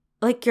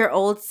your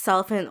old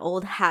self and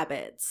old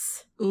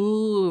habits.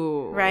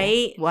 Ooh,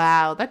 right?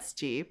 Wow, that's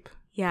deep.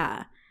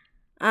 Yeah.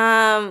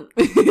 I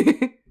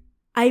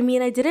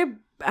mean, I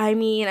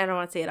don't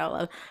want to say it out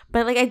loud,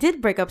 but like I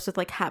did breakups with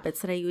like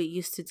habits that I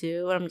used to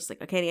do, and I'm just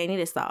like, okay, I need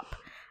to stop.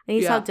 I need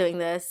to stop doing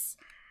this,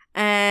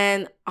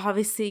 and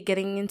obviously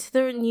getting into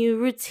the new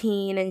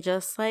routine and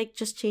just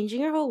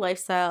changing your whole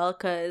lifestyle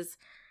because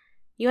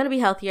you want to be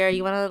healthier.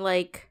 You want to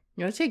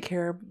you gotta take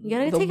care of. You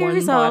gotta take care of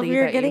yourself.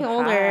 You're getting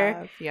older.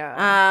 Have.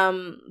 Yeah.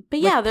 But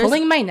yeah, there's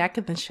pulling my neck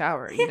in the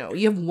shower. You know,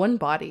 you have one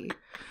body.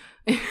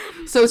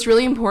 So it's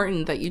really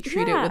important that you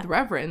treat it with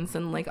reverence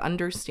and like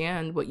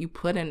understand what you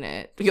put in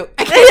it. I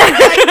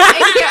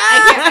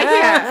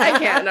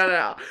can't.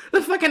 No.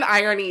 The fucking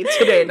irony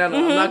today. No,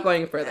 I'm not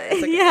going further.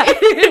 It's okay.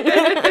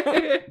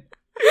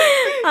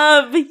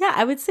 Yeah. But yeah,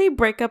 I would say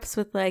breakups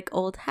with like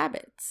old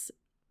habits.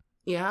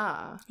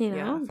 Yeah. You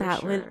know,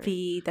 that would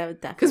definitely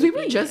because we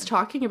were just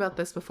talking about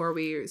this before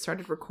we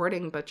started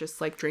recording, but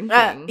just like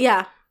drinking.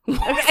 Yeah. Okay,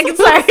 I'm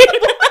sorry.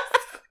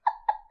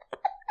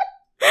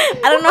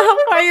 I don't know how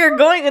far you're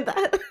going with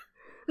that.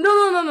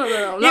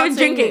 No. Yeah, we're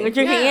drinking.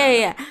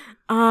 Yeah.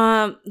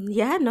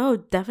 Yeah, no,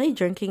 definitely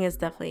drinking is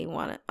definitely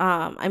one.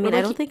 I mean,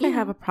 I don't think I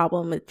have a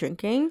problem with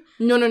drinking.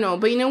 No.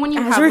 But you know when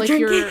you have like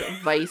your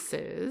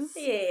vices.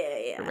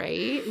 Yeah.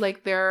 Right?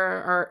 Like there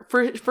are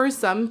for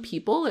some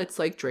people it's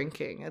like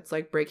drinking. It's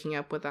like breaking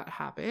up with that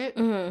habit.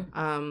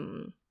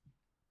 Mm-hmm.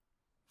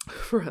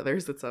 For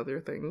others it's other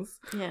things.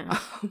 Yeah.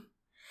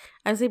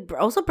 I say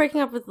also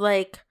breaking up with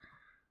like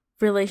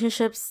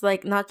relationships,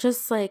 like not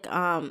just like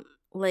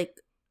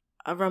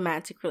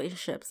romantic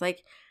relationships,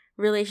 like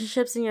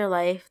relationships in your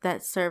life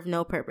that serve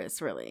no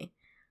purpose really.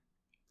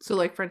 So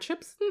like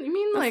friendships, you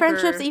mean? Like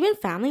friendships, even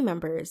family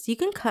members. You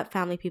can cut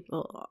family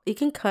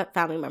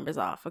members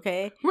off,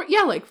 okay?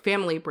 Yeah, like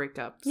family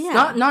breakups.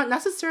 Yeah, not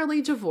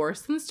necessarily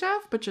divorce and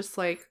stuff, but just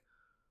like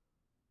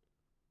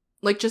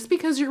just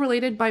because you're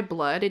related by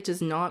blood, it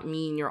does not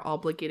mean you're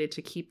obligated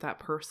to keep that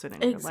person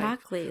in your life.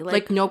 Exactly.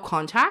 Like no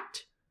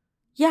contact.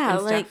 Yeah,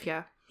 like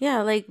stuff,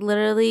 yeah, like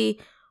literally,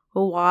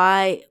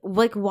 why?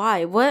 Like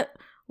why?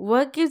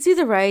 What gives you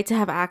the right to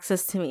have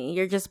access to me?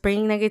 You're just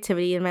bringing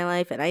negativity in my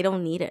life, and I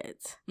don't need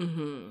it.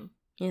 Mm-hmm.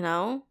 You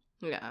know?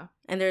 Yeah.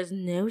 And there's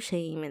no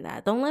shame in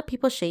that. Don't let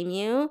people shame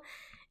you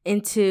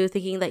into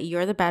thinking that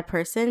you're the bad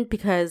person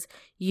because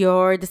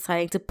you're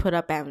deciding to put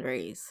up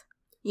boundaries.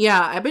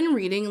 Yeah, I've been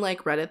reading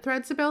like Reddit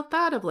threads about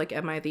that of like,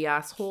 am I the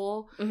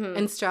asshole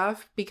and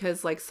stuff?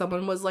 Because like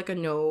someone was like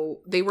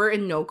they were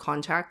in no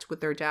contact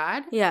with their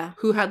dad. Yeah.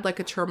 Who had like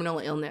a terminal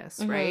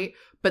illness, right?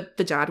 But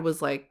the dad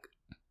was like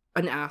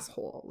an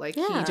asshole. Like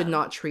he did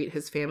not treat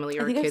his family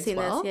or kids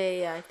well.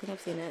 Yeah, I think I've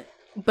seen it.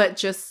 But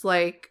just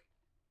like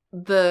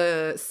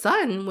the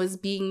son was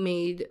being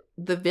made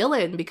the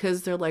villain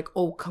because they're like,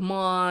 oh, come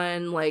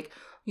on, like,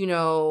 you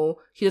know,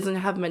 he doesn't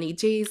have many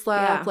days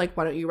left. Yeah. Like,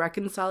 why don't you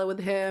reconcile it with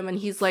him? And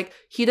he's like,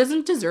 he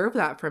doesn't deserve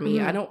that from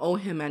me. I don't owe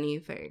him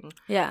anything.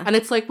 Yeah. And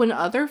it's like when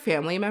other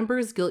family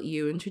members guilt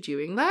you into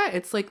doing that,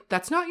 it's like,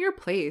 that's not your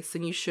place.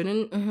 And you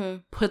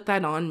shouldn't put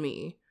that on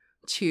me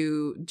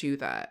to do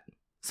that.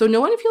 So no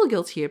one feel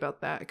guilty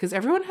about that because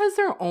everyone has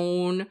their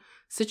own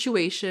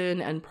situation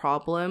and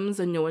problems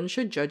and no one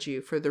should judge you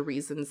for the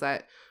reasons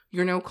that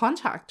you're no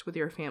contact with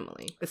your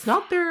family. It's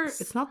not their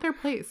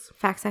place.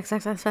 Facts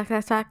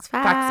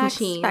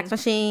machine. Facts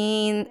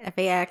machine.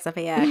 FAX.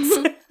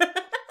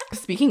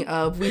 Speaking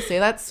of, we say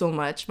that so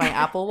much. My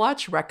Apple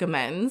Watch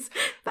recommends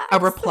a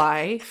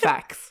reply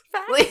facts.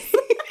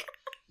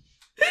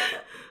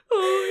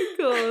 Oh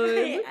my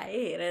god. I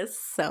hate it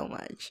so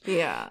much.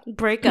 Yeah.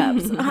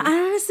 Breakups.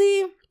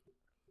 Honestly,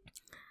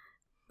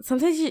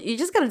 sometimes you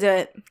just gotta do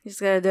it. You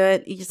just gotta do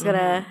it. You just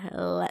gotta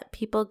let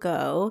people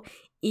go.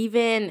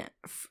 Even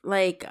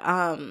like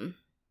I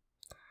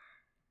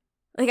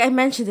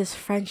mentioned this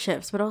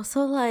friendships, but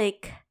also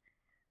like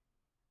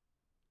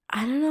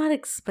I don't know how to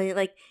explain it.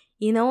 Like,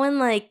 you know when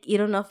like you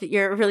don't know if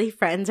you're really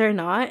friends or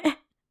not.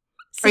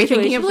 Are you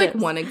thinking of like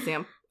one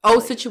example? Oh,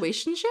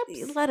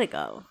 situationships? Let it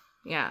go.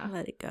 Yeah.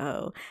 Let it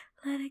go.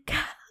 Let it go.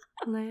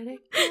 Let it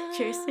go.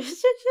 Cheers.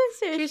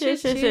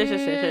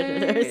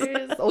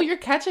 Oh, you're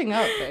catching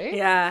up, right?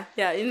 Yeah.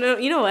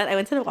 You know what? I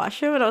went to the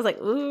washroom and I was like,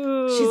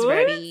 ooh, she's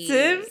ready.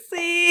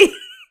 Tipsy.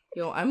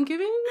 Yo, I'm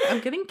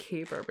getting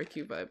K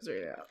barbecue vibes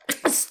right now.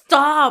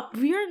 Stop.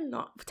 We are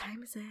not. What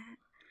time is it?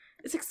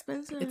 It's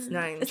expensive. It's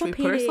 9. It's Should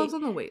we put ourselves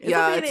on the wait? It's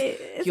yeah.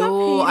 It's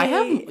yo, I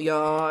have.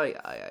 Yeah.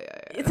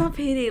 It's not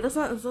payday. Let's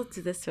not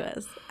do this to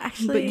us.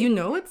 Actually, but you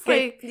know, it's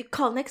like you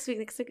call next week.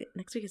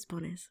 Next week is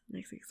bonus.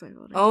 Next week's my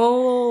bonus.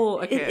 Oh,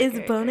 okay. It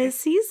is bonus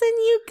season,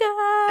 you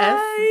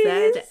guys.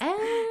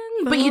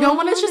 FZN. But you don't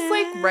want to just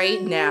like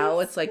right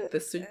now. It's like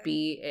this would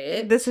be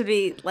it. This would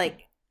be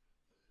like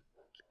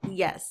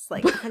Yes,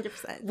 like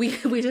 100%.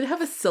 We did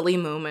have a silly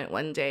moment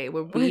one day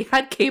where we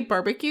had Cape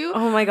barbecue.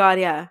 Oh my god,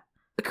 yeah.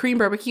 A Korean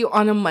barbecue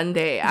on a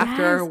Monday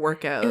after our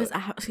workout. It was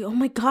oh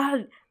my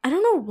god. I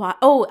don't know why.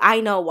 Oh, I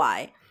know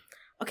why.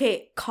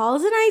 Okay,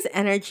 Calls and I's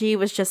energy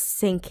was just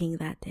sinking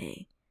that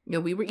day. Yeah,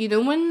 we were, you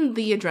know, when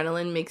the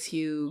adrenaline makes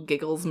you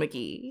giggles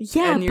McGee.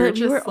 Yeah, and but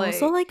we were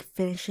also like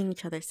finishing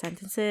each other's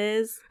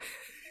sentences.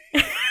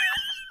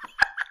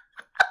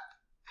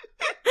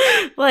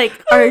 Like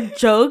our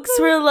jokes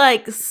were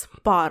like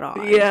spot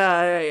on.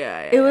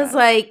 Yeah. It was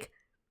like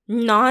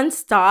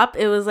nonstop.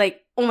 It was like,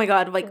 oh my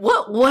god, like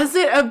what was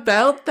it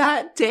about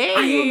that day?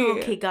 I don't know.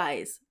 Okay,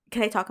 guys,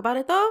 can I talk about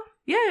it though?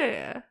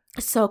 Yeah.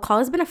 So Call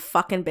has been a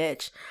fucking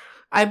bitch.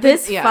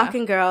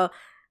 Fucking girl,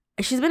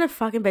 she's been a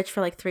fucking bitch for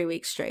like 3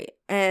 weeks straight,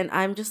 and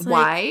I'm just like,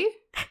 why?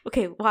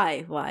 Okay,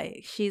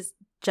 why? She's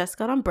just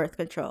got on birth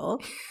control.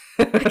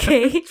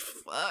 Okay,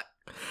 fuck.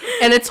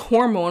 And it's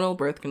hormonal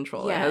birth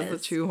control. Yes, it has the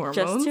 2 hormones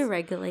just to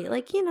regulate,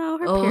 like, you know,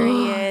 her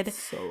period.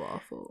 So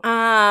awful.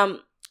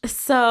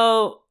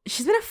 So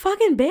she's been a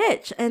fucking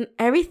bitch, and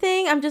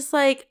everything. I'm just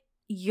like,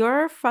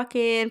 your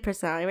fucking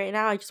personality right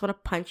now. I just want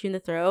to punch you in the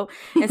throat.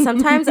 And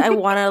sometimes I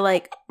want to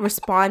like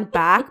respond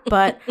back,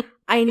 but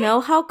I know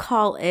how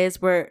Call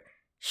is, where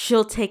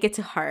she'll take it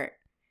to heart.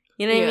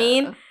 You know what I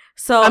mean?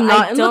 So I'm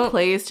not in the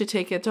place to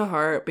take it to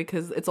heart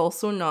because it's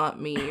also not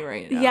me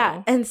right now.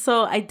 Yeah, and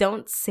so I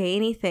don't say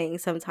anything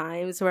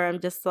sometimes where I'm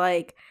just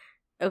like,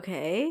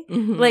 okay.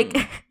 Mm-hmm. Like,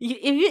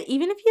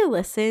 even if you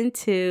listen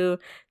to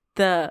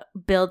the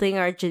Building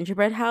Our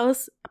Gingerbread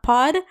House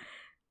pod,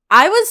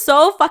 I was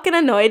so fucking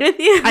annoyed with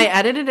you. I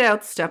edited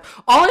out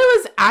stuff. All I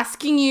was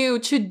asking you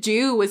to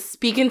do was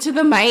speak into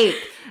the mic,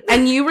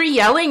 and you were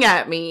yelling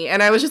at me,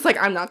 and I was just like,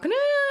 I'm not gonna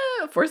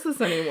force this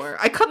anymore.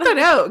 I cut that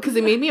out because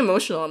it made me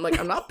emotional. I'm like,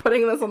 I'm not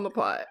putting this on the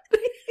pot.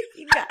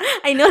 Yeah,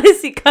 I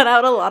noticed you cut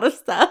out a lot of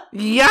stuff.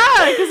 Yeah,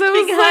 because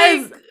I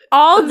was like,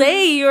 all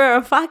day you're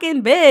a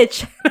fucking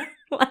bitch.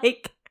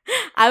 Like,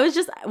 I was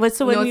just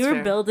when we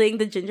were building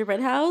the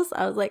gingerbread house,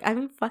 I was like,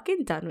 I'm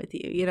fucking done with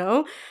you, you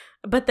know?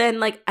 But then,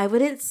 like, I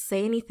wouldn't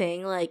say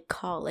anything, like,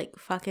 Call, like,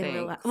 fucking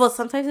relax. Well,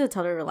 sometimes I would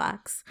tell her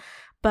relax,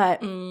 but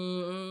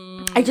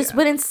I just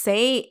wouldn't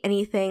say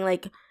anything,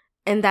 like,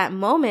 in that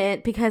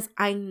moment, because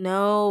I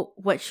know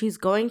what she's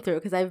going through,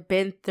 because I've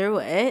been through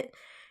it.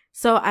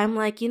 So I'm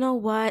like, you know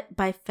what?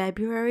 By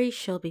February,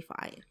 she'll be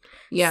fine.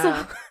 Yeah.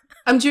 So-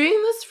 I'm doing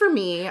this for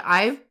me.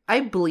 I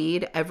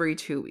bleed every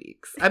 2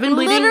 weeks. I've been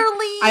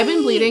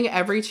bleeding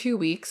every 2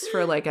 weeks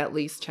for, like, at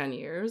least 10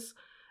 years.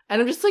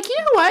 And I'm just like, you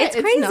know what? It's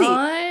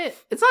crazy.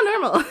 It's not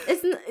normal.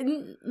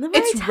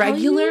 It's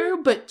regular,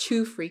 but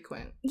too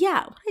frequent.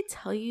 Yeah. When I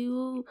tell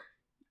you,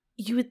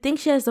 you would think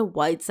she has a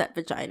wide set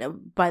vagina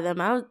by the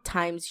amount of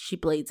times she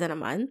bleeds in a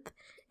month.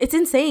 It's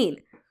insane.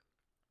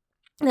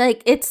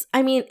 Like, it's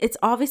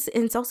obvious,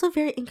 and it's also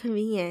very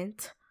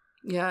inconvenient.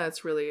 Yeah,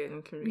 it's really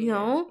inconvenient. You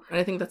know?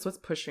 And I think that's what's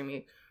pushing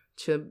me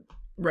to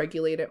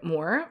regulate it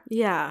more.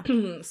 Yeah.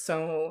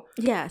 So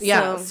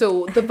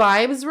the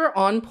vibes were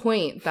on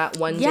point that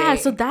one day. Yeah,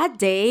 so that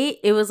day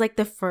it was like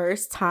the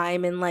first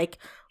time in like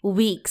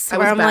weeks I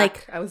was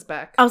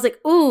back. I was like,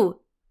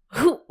 ooh,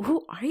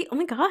 who are you? Oh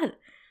my god.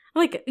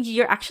 I'm like,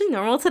 you're actually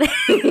normal today.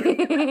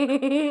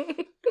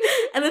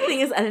 And the thing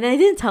is, and I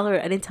didn't tell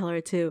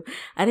her too.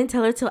 I didn't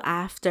tell her till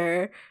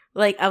after,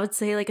 like, I would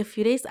say like a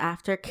few days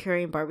after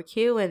Korean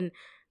barbecue, and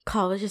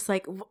Call was just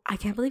like, I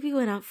can't believe you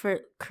went out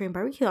for Korean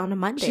barbecue on a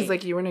Monday. She's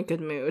like, you were in a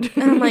good mood.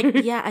 And I'm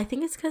like, yeah, I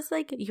think it's because,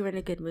 like, you were in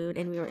a good mood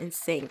and we were in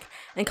sync.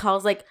 And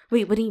Call's like,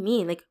 wait, what do you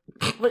mean? Like,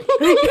 what?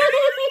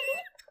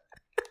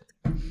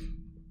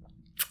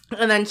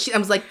 And then I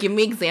was like, give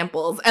me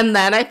examples. And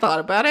then I thought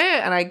about it,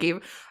 and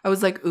I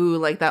was like, ooh,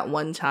 like that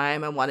one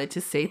time I wanted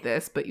to say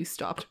this, but you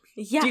stopped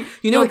me. Yeah.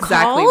 You know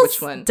exactly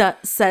which one.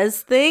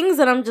 Says things,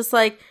 and I'm just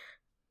like,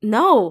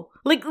 no.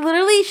 Like,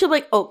 literally, she'll be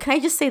like, oh, can I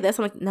just say this?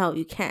 I'm like, no,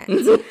 you can't.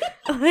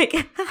 I'm like,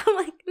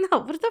 no,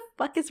 what the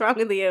fuck is wrong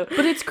with you?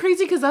 But it's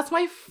crazy because that's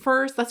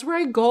where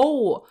I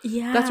go.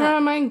 Yeah. That's where my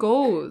mind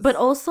goes. But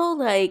also,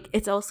 like,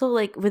 it's also,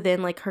 like,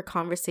 within, like, her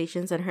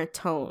conversations and her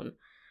tone,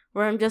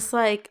 where I'm just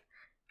like,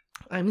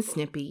 I'm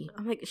snippy.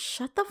 I'm like,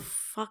 shut the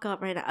fuck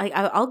up right now. Like,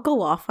 I'll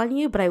go off on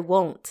you, but I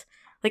won't.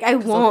 Like, I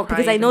won't,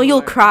 because I know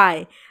you'll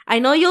cry. I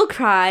know you'll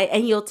cry,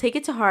 and you'll take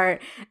it to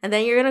heart, and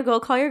then you're going to go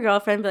call your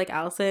girlfriend and be like,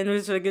 Allison, and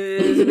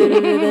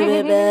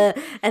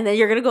then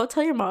you're going to go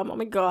tell your mom. Oh,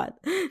 my God.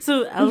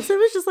 So Allison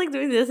was just, like,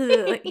 doing this.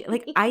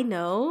 Like, I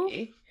know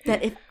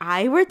that if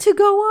I were to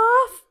go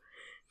off,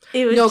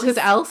 it would because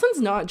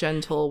Allison's not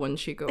gentle when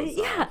she goes off.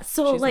 Yeah,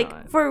 so, she's like,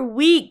 not. For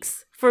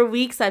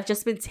weeks, I've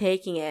just been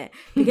taking it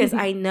because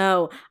I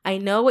know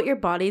what your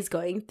body's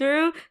going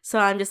through. So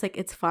I'm just like,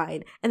 it's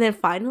fine. And then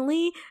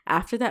finally,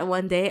 after that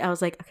one day, I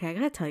was like, okay, I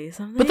gotta tell you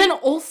something. But then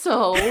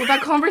also,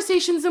 that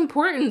conversation's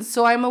important.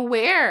 So I'm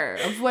aware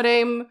of what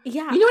I'm...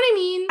 Yeah. You know what I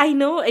mean? I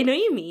know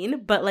you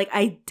mean. But like,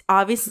 I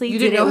obviously you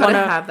didn't know how to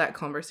have that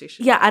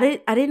conversation. Yeah, I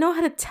didn't know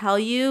how to tell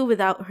you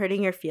without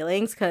hurting your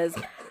feelings, because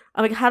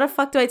I'm like, how the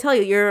fuck do I tell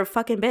you? You're a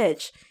fucking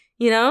bitch.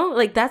 You know,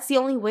 like that's the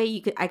only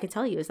way I can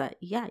tell you is that,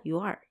 yeah,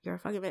 you're a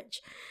fucking bitch.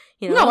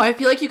 You know? No, I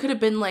feel like you could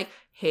have been like,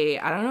 hey,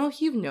 I don't know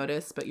if you've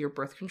noticed, but your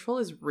birth control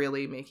is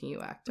really making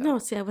you act up. No,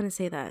 see, I wouldn't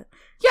say that.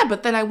 Yeah,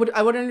 but then I would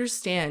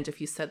then if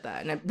you said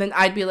that, and then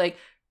I'd be like,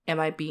 am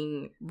I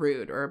being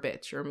rude or a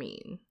bitch or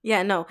mean?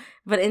 Yeah, no,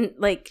 but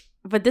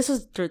this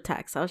was through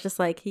text. I was just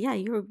like, yeah,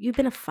 you've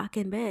been a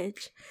fucking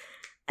bitch.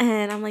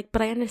 And I'm like,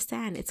 but I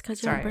understand. It's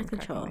because you're on birth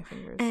control.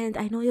 And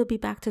I know you'll be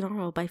back to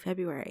normal by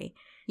February.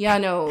 Yeah,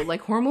 no,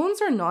 like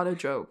hormones are not a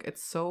joke.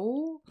 It's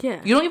so...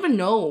 Yeah. You don't even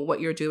know what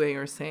you're doing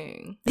or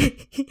saying.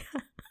 Yeah.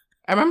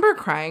 I remember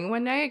crying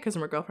one night because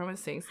my girlfriend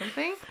was saying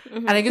something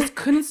and I just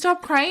couldn't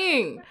stop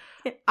crying.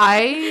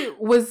 I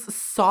was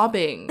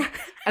sobbing.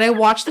 And I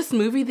watched this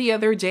movie the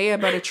other day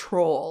about a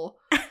troll.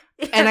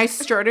 And I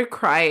started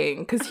crying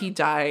because he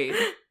died.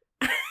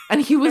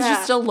 And he was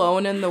just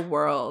alone in the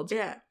world.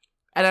 Yeah.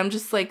 And I'm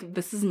just like,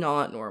 this is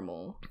not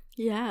normal.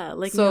 Yeah,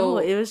 like, no,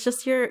 it was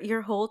just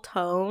your whole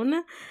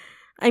tone.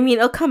 I mean,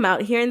 it'll come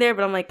out here and there,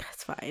 but I'm like,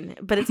 it's fine.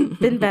 But it's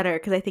been better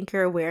because I think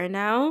you're aware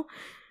now.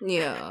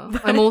 Yeah.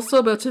 But I'm also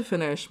about to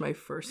finish my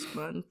first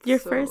month. Your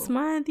first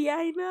month? Yeah,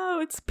 I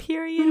know. It's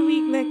period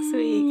week next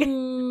week.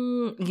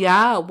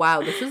 Yeah,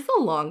 wow. This is the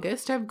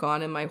longest I've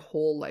gone in my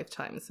whole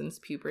lifetime since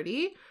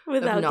puberty.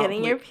 Without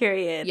getting your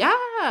period. Yeah.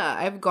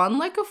 I've gone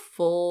like a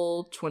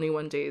full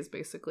 21 days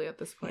basically at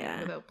this point. Yeah.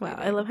 Without bleeding.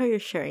 Wow. I love how you're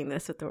sharing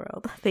this with the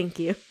world. Thank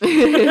you.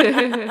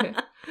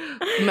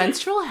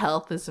 Menstrual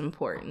health is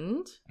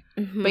important.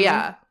 Mm-hmm. But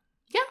yeah.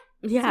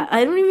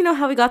 I don't even know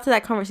how we got to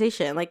that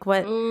conversation. Like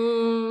what?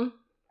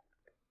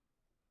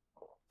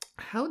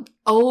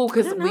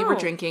 Because we were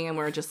drinking and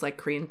we were just like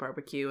Korean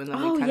barbecue, and then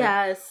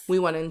we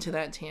went into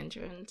that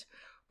tangent.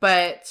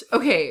 But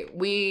okay,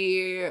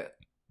 we've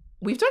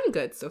done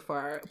good so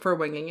far for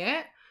winging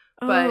it.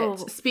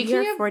 But speaking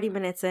of 40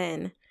 minutes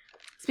in,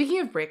 speaking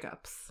of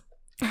breakups,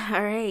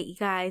 all right, you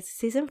guys,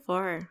 season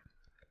 4.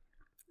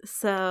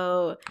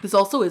 So this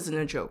also isn't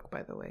a joke,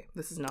 by the way.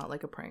 This is not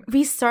like a prank.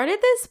 We started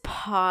this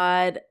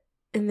pod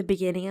in the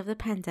beginning of the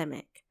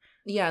pandemic.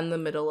 Yeah, in the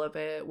middle of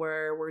it,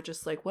 where we're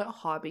just like, what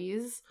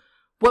hobbies?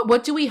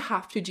 What do we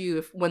have to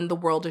do when the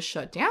world is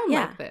shut down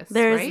like this?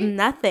 There's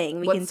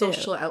nothing we can do. What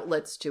social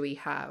outlets do we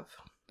have?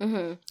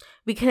 Mm-hmm.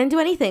 We couldn't do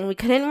anything. We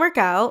couldn't work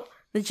out.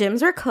 The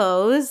gyms were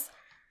closed.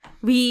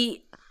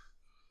 We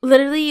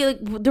literally,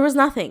 there was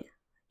nothing.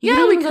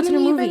 Yeah, we couldn't go to the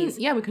movies.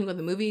 Yeah, we couldn't go to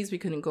the movies. We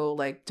couldn't go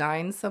like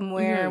dine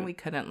somewhere. Mm-hmm. We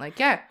couldn't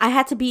I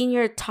had to be in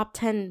your top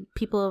 10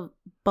 people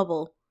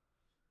bubble.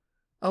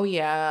 Oh,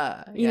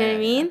 yeah. You know what I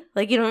mean?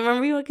 Like, you don't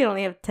remember you could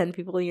only have 10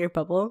 people in your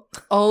bubble?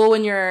 Oh,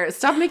 and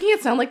stop making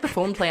it sound like the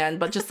phone plan,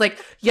 but just like,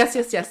 yes,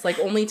 like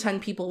only 10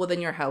 people within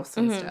your house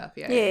and stuff.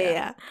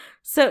 Yeah.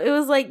 So it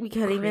was like, we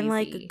couldn't even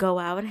like go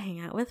out and hang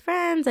out with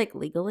friends, like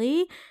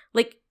legally.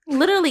 Like,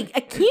 literally,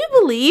 can you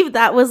believe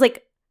that was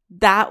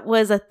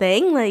a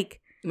thing?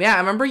 Like, yeah, I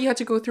remember you had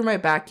to go through my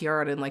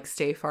backyard and like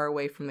stay far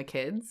away from the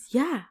kids.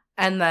 Yeah.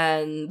 And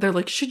then they're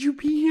like, should you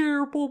be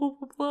here? Blah, blah,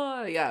 blah,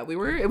 blah. Yeah, it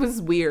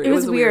was weird. It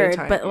was a weird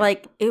time, but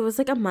like, it was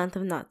like a month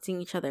of not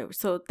seeing each other.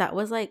 So that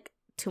was like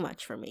too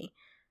much for me.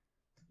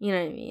 You know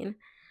what I mean?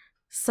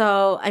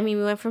 So, I mean,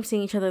 we went from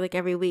seeing each other like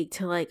every week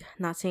to like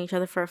not seeing each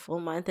other for a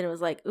full month. And it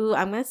was like, ooh,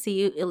 I'm going to see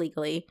you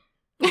illegally.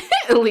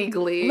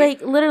 Illegally?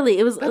 Like, literally,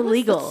 it was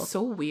illegal. That's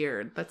so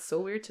weird. That's so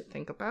weird to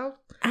think about.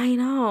 I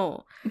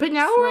know. But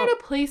now we're at a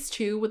place,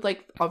 too, with,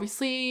 like,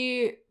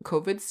 obviously,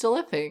 COVID's still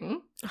a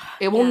thing.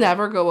 It will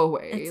never go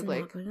away. It's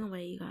not going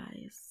away, you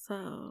guys.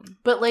 So.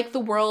 But, like, the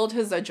world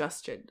has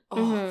adjusted.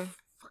 Oh,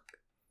 fuck.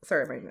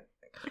 Sorry, my neck.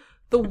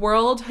 The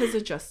world has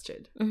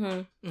adjusted.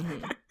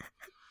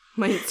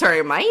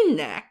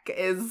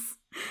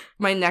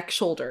 My neck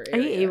shoulder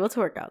area. Are you able to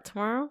work out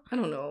tomorrow? I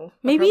don't know.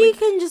 Maybe you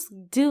can just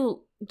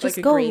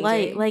like go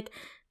light. Day. Like,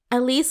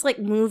 at least, like,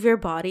 move your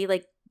body.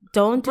 Like,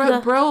 don't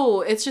do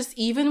Bro, it's just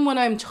even when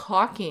I'm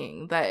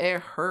talking that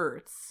it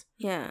hurts.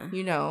 Yeah.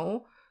 You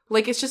know?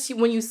 Like, it's just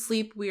when you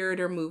sleep weird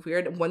or move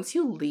weird. Once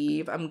you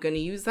leave, I'm gonna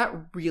use that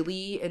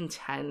really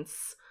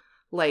intense,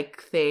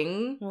 like,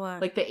 thing. What?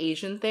 Like, the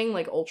Asian thing,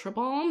 like, Ultra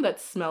Balm that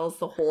smells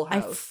the whole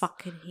house. I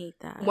fucking hate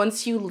that.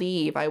 Once you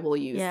leave, I will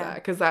use that.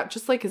 Because that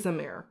just, like, is a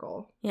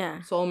miracle.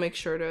 Yeah. So I'll make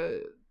sure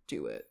to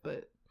do it,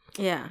 but...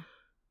 Yeah.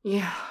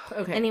 Yeah.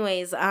 Okay.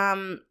 Anyways,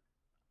 so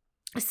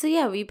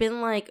yeah, we've been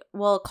like,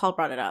 well, Carl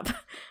brought it up,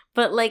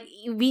 but like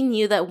we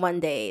knew that one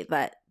day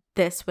that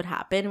this would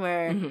happen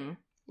where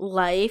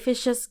life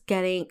is just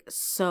getting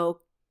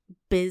so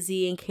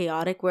busy and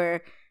chaotic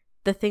where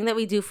the thing that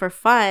we do for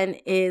fun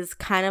is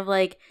kind of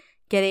like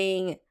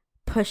getting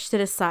pushed to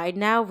the side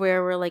now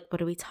where we're like, what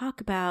do we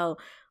talk about?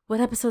 What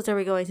episodes are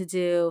we going to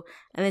do?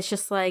 And it's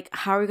just like,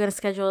 how are we going to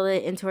schedule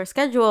it into our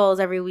schedules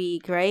every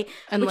week, right?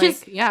 And which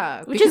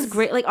is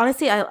great. Like,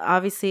 honestly, I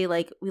obviously,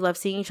 like, we love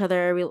seeing each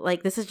other. We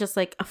like, this is just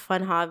like a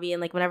fun hobby.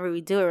 And like, whenever we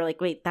do it, we're like,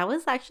 wait, that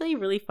was actually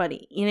really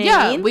funny. You know what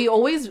I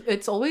mean?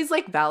 It's always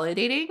like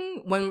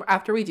validating when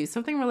after we do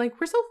something, we're like,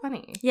 we're so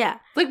funny. Yeah.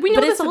 Like, we know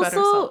this about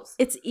ourselves.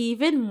 It's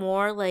even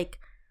more like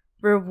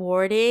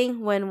rewarding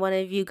when one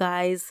of you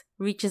guys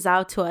reaches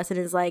out to us and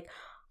is like,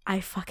 I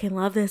fucking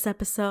love this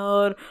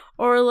episode,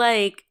 or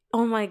like,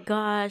 oh my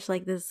gosh,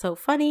 like this is so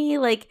funny,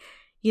 like,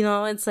 you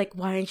know, it's like,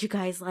 why aren't you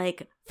guys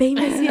like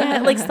famous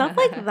yet? Like stuff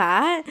like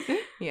that.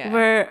 Yeah.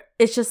 Where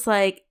it's just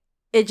like,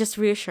 it just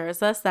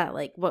reassures us that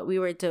like what we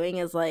were doing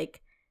is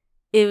like,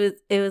 it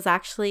was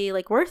actually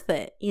like worth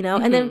it, you know?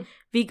 Mm-hmm. And then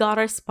we got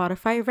our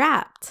Spotify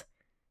Wrapped.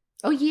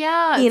 Oh,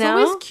 yeah. It's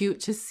always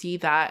cute to see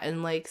that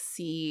and, like,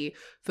 see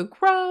the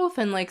growth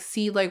and, like,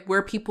 see, like,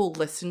 where people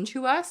listen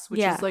to us,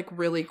 which is, like,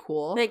 really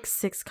cool. Like,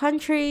 6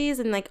 countries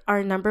and, like,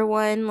 our number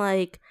one,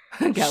 like...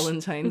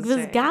 Galentine's Day. It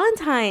was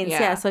Galentine's,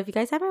 yeah. So if you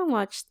guys haven't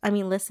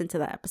listened to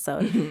that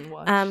episode.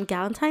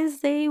 Galentine's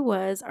Day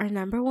was our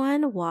number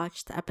one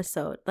watched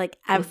episode, like,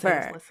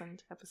 ever.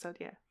 Listened episode,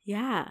 yeah.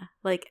 Yeah.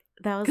 Like,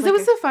 that was because it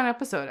was a fun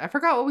episode. I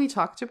forgot what we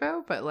talked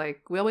about, but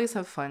like we always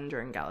have fun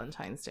during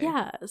Galentine's Day.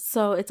 Yeah,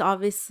 so it's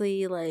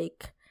obviously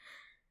like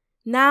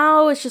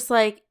now it's just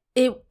like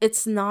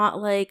it's not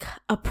like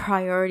a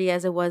priority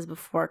as it was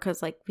before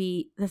because like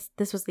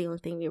this was the only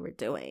thing we were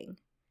doing.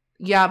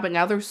 Yeah, but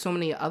now there's so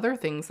many other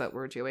things that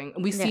we're doing.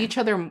 We see each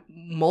other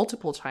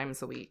multiple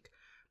times a week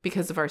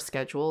because of our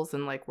schedules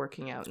and like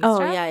working out and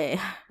stuff.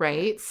 Yeah.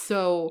 Right?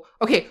 So,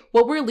 okay,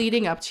 what we're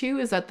leading up to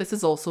is that this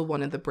is also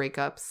one of the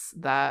breakups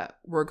that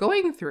we're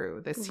going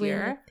through this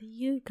year. With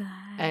you guys.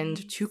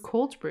 And 2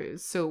 cold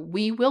brews. So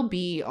we will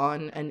be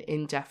on an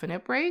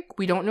indefinite break.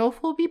 We don't know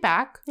if we'll be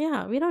back.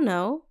 Yeah, we don't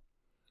know.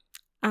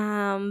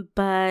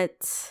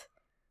 But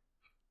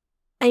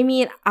I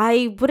mean,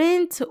 I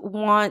wouldn't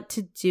want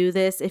to do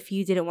this if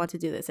you didn't want to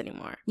do this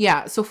anymore.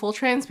 Yeah. So full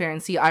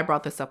transparency, I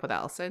brought this up with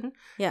Allison.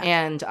 Yeah.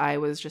 And I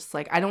was just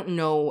like, I don't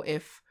know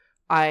if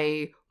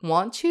I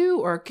want to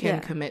or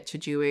can commit to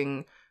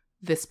doing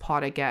this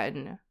pod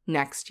again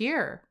next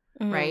year.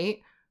 Mm-hmm. Right?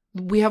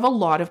 We have a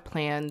lot of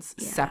plans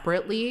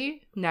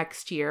separately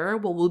next year.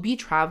 Well, we'll be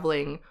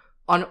traveling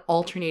on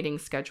alternating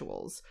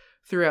schedules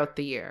throughout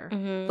the year.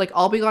 Mm-hmm. Like,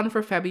 I'll be gone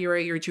for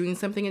February. You're doing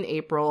something in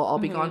April. I'll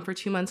be gone for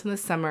 2 months in the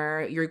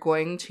summer. You're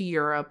going to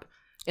Europe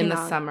in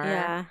the summer.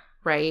 Yeah.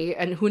 Right?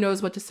 And who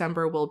knows what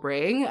December will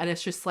bring. And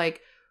it's just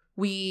like,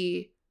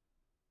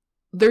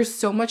 there's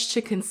so much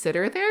to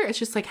consider there. It's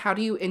just like, how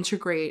do you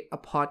integrate a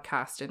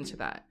podcast into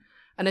that?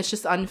 And it's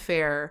just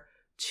unfair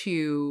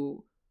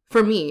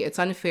for me, it's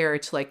unfair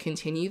to like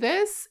continue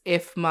this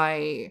if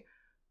my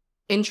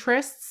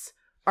interests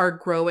are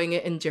growing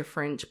in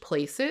different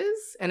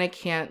places and I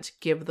can't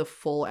give the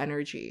full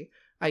energy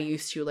I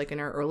used to like in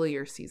our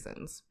earlier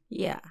seasons.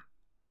 Yeah.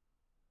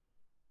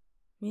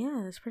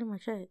 Yeah, that's pretty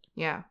much it.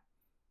 Yeah.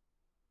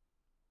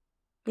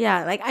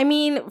 Yeah, like, I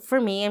mean, for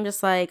me, I'm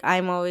just like,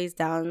 I'm always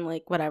down,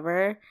 like,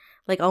 whatever.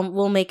 Like,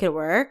 we'll make it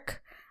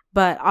work.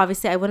 But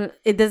obviously,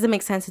 it doesn't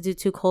make sense to do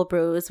 2 cold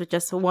brews with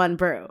just 1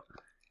 brew.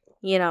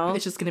 You know?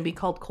 It's just going to be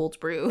called cold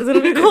brew. It's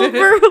going to be cold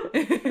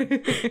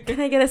brew.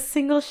 Can I get a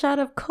single shot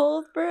of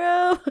cold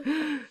brew?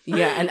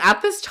 Yeah, and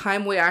at this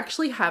time, we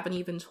actually haven't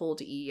even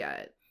told E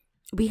yet.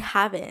 We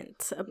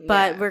haven't.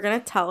 But we're going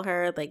to tell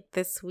her, like,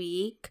 this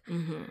week.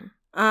 Mm-hmm.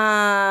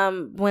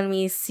 When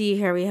we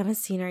see her, we haven't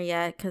seen her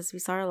yet because we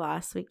saw her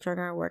last week during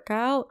our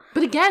workout.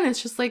 But again,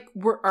 it's just like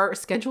our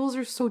schedules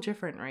are so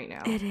different right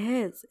now. It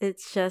is.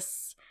 It's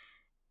just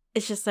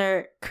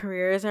our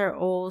careers are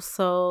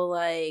also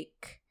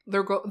like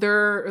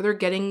they're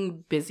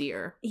getting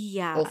busier.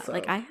 Yeah, also.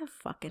 Like I have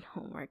fucking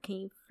homework. Can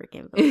you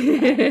freaking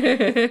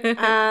believe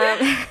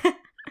that?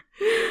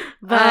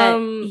 But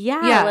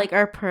yeah, like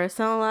our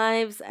personal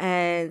lives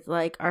and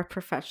like our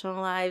professional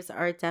lives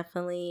are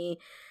definitely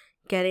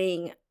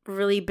getting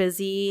really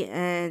busy,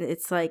 and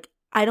it's like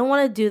I don't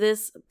want to do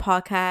this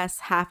podcast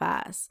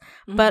half-ass.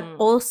 But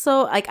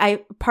also like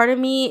part of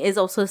me is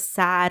also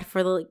sad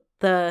for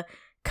the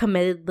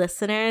committed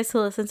listeners who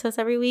listen to us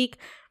every week,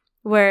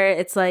 where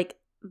it's like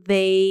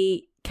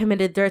they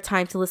committed their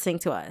time to listening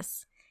to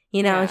us.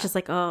 You know, it's just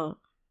like, oh,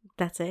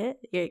 that's it?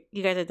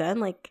 You guys are done?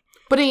 Like,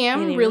 but I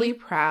am really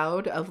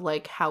proud of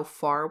like how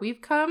far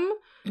we've come.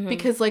 Mm-hmm.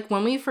 Because like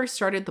when we first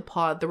started the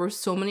pod, there were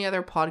so many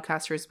other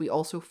podcasters we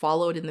also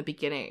followed in the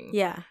beginning.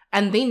 Yeah.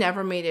 And they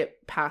never made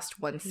it past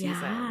 1 season.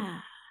 Yeah.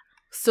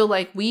 So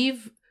like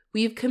we've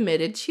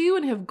committed to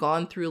and have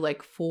gone through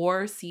like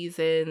 4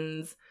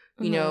 seasons.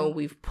 You know,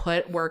 we've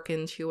put work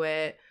into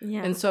it.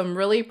 Yeah. And so I'm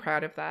really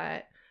proud of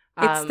that.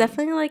 It's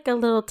definitely like a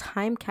little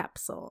time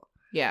capsule.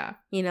 Yeah.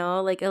 You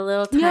know, like a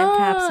little time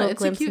capsule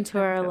glimpse into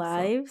our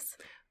lives.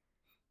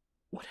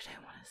 What did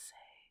I want to say?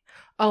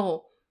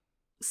 Oh,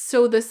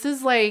 so this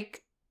is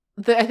like,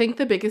 I think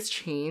the biggest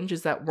change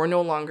is that we're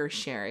no longer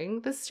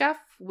sharing this stuff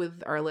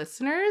with our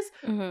listeners,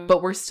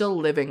 but we're still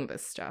living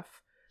this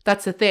stuff.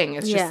 That's the thing.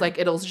 It's just like,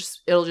 it'll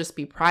just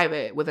be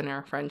private within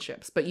our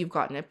friendships, but you've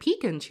gotten a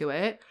peek into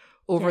it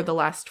over the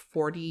last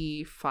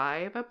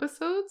 45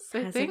 episodes,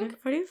 I think. It been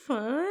pretty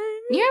fun?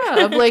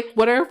 Yeah, of like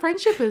what our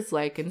friendship is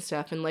like and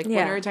stuff, and like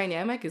what our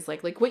dynamic is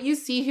like. Like what you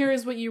see here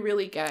is what you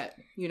really get,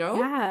 you know?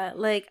 Yeah,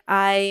 like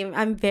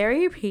I'm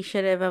very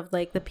appreciative of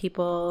like the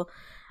people,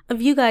 of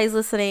you guys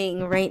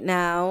listening right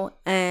now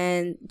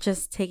and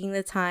just taking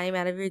the time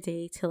out of your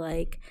day to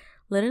like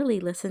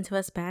literally listen to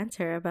us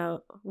banter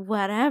about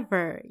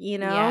whatever, you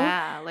know?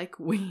 Yeah, like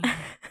we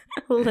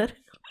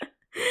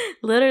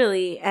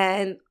literally.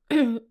 And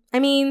I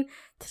mean,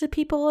 to the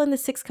people in the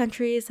 6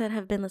 countries that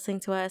have been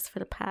listening to us for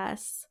the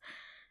past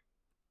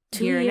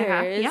 2 years. And a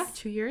half. Yeah,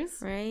 2 years.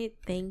 Right?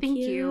 Thank you.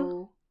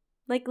 you.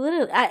 Like,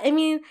 literally. I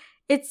mean,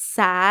 it's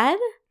sad,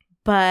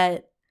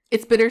 but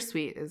it's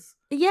bittersweet.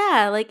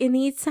 Yeah, like, it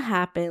needs to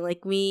happen.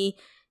 Like, we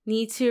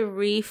need to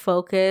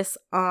refocus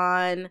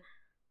on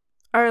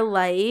our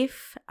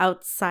life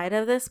outside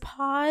of this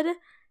pod.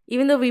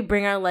 Even though we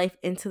bring our life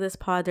into this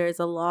pod, there's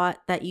a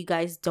lot that you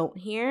guys don't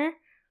hear.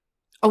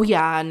 Oh,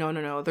 yeah.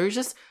 No. There's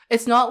just,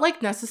 it's not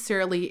like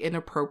necessarily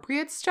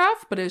inappropriate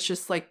stuff, but it's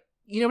just like,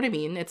 you know what I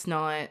mean? It's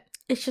not.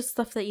 It's just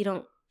stuff that you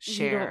don't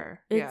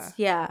share.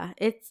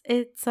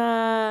 It's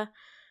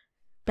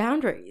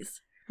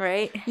boundaries,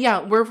 right? Yeah,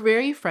 we're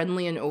very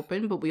friendly and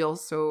open, but we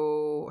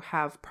also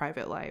have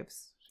private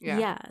lives.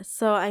 Yeah.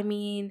 So I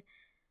mean,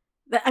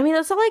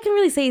 that's all I can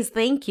really say is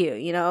thank you.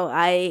 You know,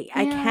 I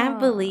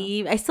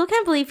still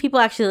can't believe people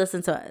actually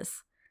listen to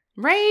us.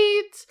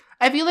 Right.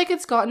 I feel like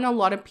it's gotten a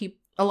lot of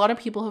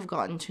people have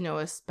gotten to know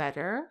us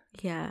better.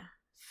 Yeah.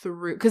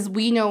 Through, because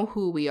we know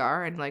who we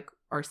are and like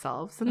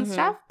ourselves and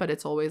stuff, but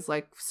it's always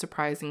like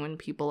surprising when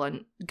people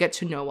get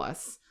to know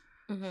us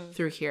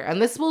through here.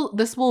 And this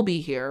will be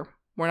here.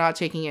 We're not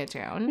taking it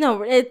down.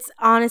 No, it's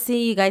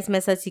honestly, you guys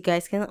miss us. You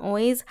guys can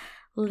always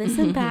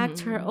listen back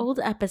to our old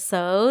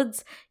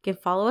episodes. You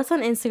can follow us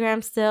on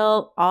Instagram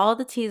still. All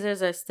the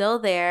teasers are still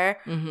there.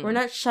 We're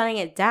not shutting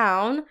it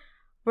down.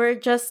 We're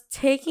just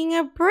taking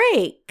a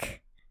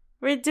break.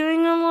 We're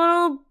doing a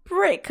little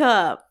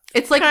breakup.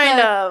 It's like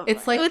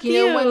it's like,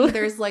 you know, when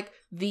there's like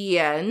the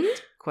end ?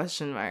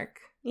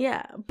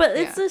 Yeah, but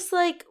it's just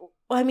like,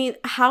 I mean,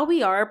 how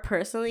we are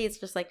personally, it's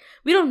just like,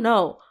 we don't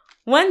know.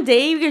 One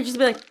day we could just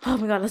be like, oh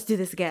my god, let's do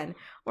this again.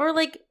 Or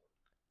like,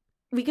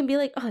 we can be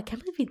like, oh, I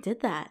can't believe we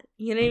did that.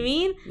 You know what I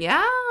mean?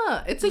 Yeah.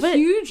 It's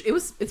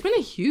been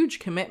a huge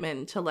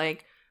commitment to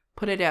like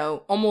put it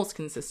out almost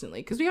consistently,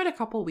 because we had a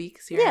couple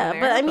weeks here. Yeah,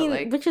 and there, but I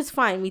mean, which is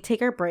fine. We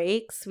take our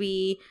breaks.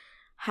 We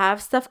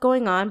have stuff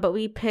going on, but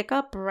we pick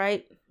up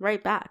right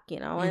back, you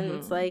know? And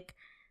it's like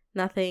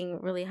nothing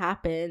really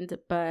happened,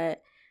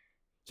 but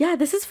yeah,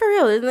 this is for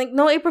real. It's like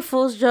no April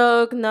Fool's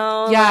joke,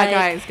 no.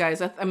 Yeah, like...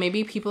 guys,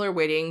 maybe people are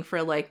waiting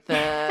for like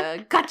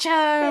the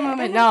gotcha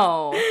moment.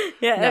 No,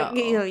 yeah, no.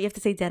 You know, you have to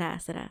say dead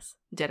ass.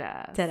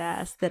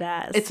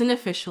 It's an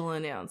official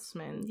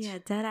announcement. Yeah,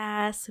 dead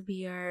ass.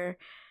 We are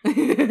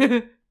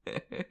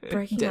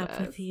breaking up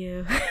with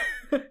you.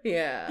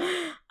 Yeah,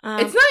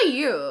 it's not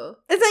you.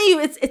 It's not you.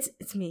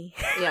 It's me.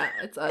 Yeah,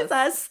 it's us. It's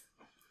us.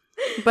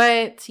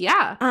 But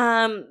yeah,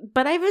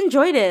 but I've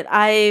enjoyed it.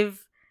 I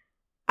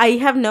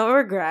have no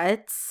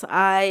regrets.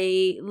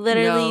 I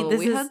literally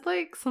we had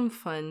like some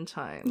fun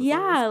times.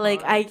 Yeah,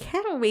 like I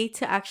can't wait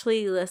to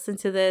actually listen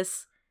to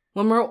this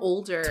when we're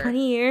older,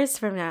 20 years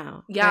from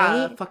now.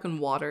 Yeah, right? fucking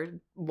water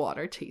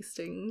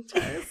tasting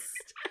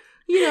test.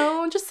 You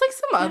know, just like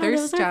some other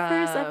stuff.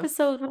 Our first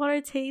episode, water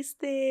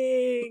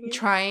tasting.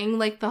 Trying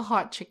like the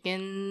hot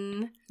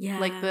chicken. Yeah.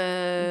 Like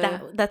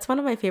that's one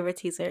of my favorite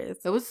teasers.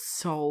 It was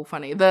so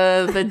funny.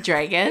 The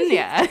dragon,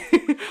 yeah.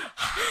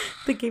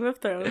 The Game of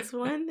Thrones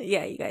one.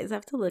 Yeah, you guys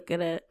have to look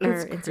at it.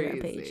 Our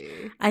Instagram page.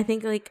 I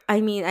think like,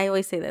 I mean, I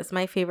always say this.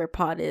 My favorite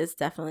pod is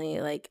definitely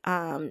like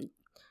Girl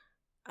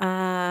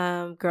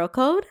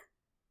Code.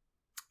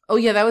 Oh,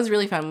 yeah, that was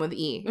really fun with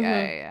E.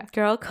 Yeah.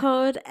 Girl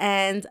Code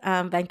and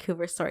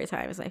Vancouver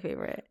Storytime is my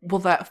favorite. Well,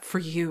 that for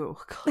you.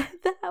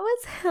 That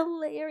was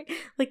hilarious.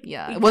 Like,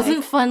 yeah, it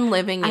wasn't fun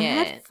living it. I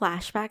had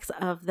flashbacks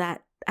of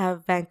that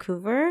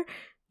Vancouver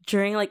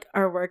during like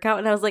our workout,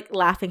 and I was like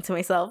laughing to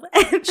myself.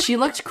 She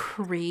looked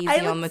crazy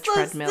on the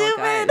treadmill,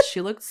 guys.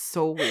 She looked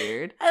so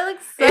weird. I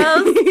looked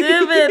so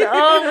stupid.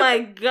 Oh my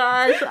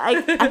gosh. I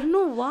don't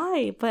know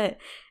why, but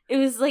it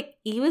was like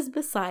E was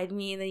beside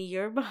me and then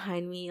you're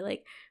behind me,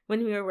 like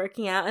when we were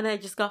working out, and I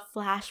just got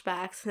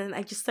flashbacks and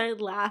I just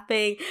started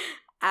laughing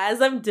as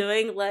I'm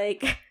doing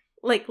like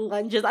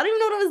lunges. I don't even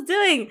know what I was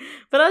doing,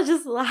 but I was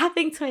just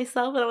laughing to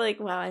myself, and I'm like,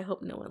 wow, I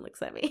hope no one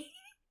looks at me.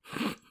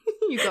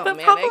 You got but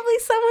manic. Probably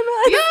someone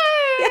was.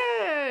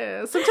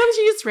 Yeah. Sometimes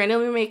you just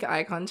randomly make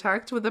eye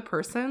contact with a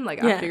person,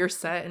 like after your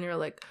set, and you're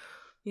like,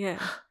 yeah.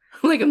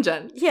 Like, I'm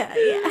Jen. Yeah.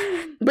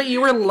 But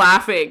you were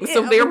laughing,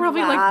 so they were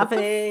probably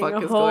laughing. Like,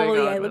 what the fuck is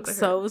going on? I look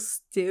so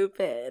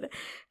stupid.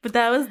 But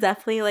that was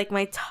definitely like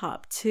my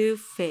top 2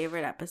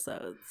 favorite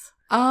episodes.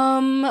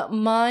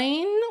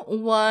 Mine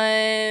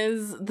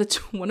was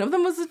one of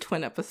them was a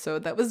twin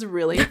episode. That was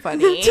really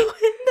funny. the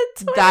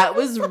twin that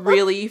was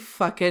really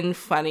fucking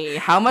funny.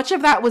 How much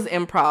of that was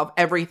improv?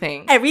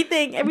 Everything.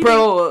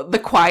 Bro, the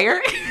choir.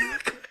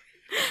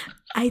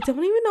 I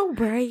don't even know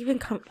where I even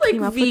came up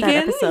vegan, with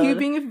that episode. You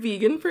being a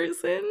vegan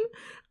person.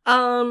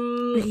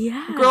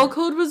 Yeah. Girl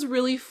Code was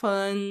really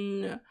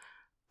fun.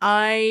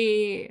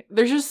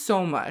 There's just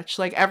so much.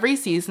 Like every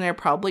season I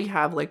probably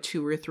have like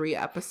 2 or 3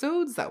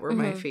 episodes that were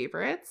my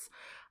favorites.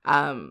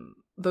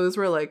 Those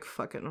were like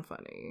fucking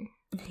funny.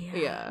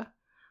 Yeah.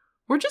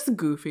 We're just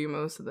goofy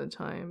most of the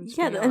time.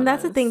 Yeah, and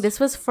that's the thing. This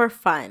was for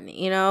fun,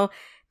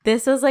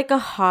 This was like a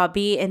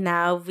hobby, and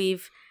now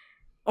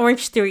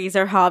Orange Theory is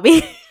our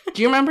hobby.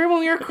 Do you remember when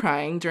we were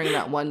crying during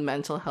that one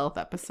mental health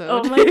episode?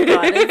 Oh my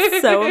god,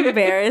 it's so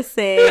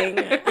embarrassing.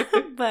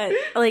 But,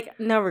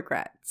 no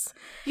regrets.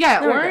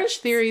 Yeah, Orange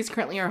Theory is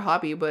currently our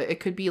hobby, but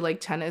it could be,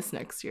 tennis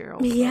next year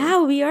also.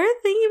 Yeah, we are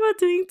thinking about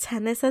doing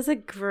tennis as a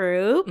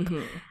group.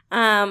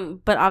 Mm-hmm.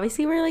 But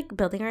obviously we're,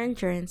 building our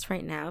endurance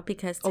right now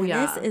because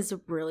tennis is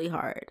really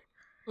hard.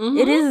 Mm-hmm.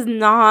 It is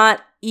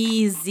not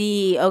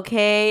easy,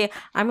 okay?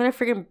 I'm gonna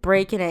freaking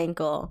break an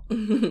ankle.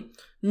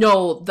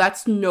 No,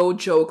 that's no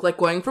joke.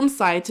 Going from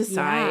side to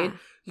side,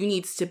 you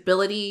need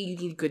stability. You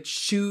need good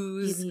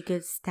shoes. You need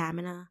good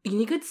stamina. You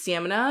need a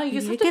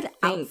good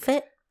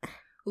outfit.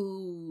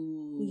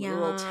 Ooh, yeah.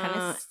 Little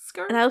tennis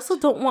skirt. And I also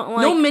don't want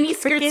no mini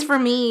skirts for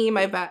me.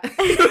 My bad.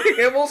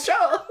 It will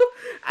show.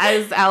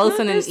 As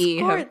Allison and E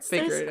have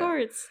figured it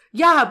out.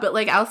 Yeah, but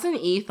Allison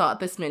and E thought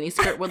this mini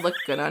skirt would look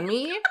good on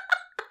me.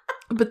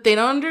 But they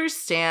don't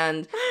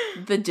understand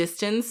the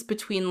distance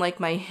between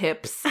my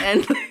hips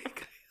and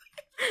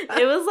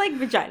it was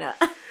vagina.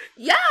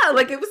 Yeah,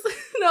 it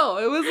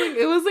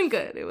wasn't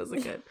good. It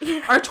wasn't good.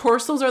 Yeah. Our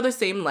torsos are the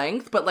same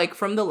length, but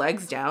from the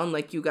legs down,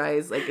 you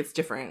guys, it's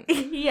different.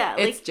 Yeah,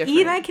 it's different.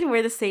 E and I can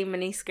wear the same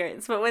mini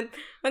skirts, but when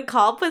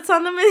Call puts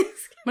on the mini skirt,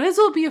 might as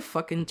well be a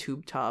fucking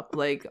tube top,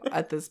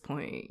 at this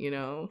point,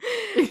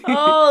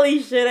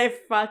 Holy shit, I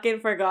fucking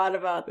forgot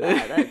about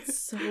that. That's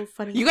so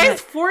funny. You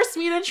guys forced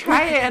me to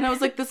try it, and I was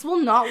like, this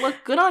will not look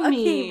good on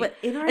me. But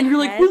in our and you're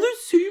like, we're the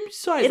same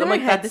size. I'm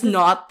like, that's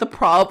not the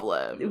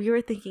problem. We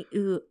were thinking,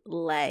 ooh,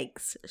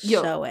 legs,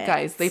 show it.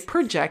 Guys, they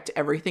project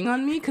everything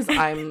on me because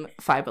I'm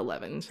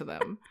 5'11" to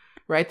them.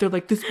 Right? They're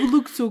like, this will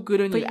look so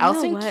good on you.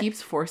 Allison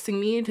keeps forcing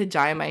me to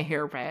dye my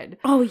hair red.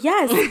 Oh,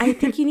 yes. I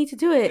think you need to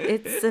do it.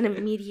 It's an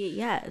immediate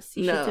yes.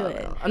 You should do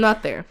it. No, I'm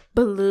not there.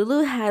 But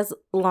Lulu has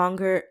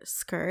longer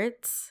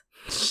skirts.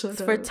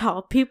 For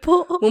tall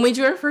people. When we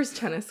do our first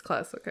tennis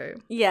class, okay?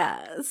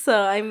 Yeah. So,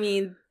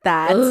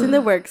 that's in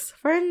the works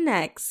for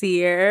next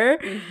year.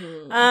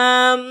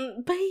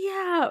 Mm-hmm. But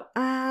yeah.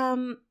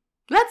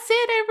 That's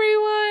it,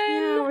 everyone.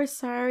 Yeah, we're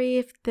sorry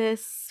if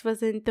this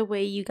wasn't the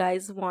way you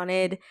guys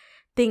wanted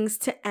things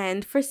to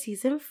end for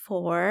season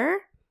 4.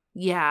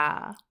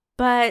 Yeah.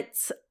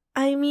 But,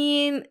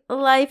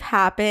 life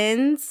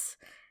happens.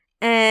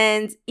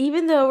 And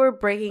even though we're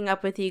breaking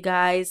up with you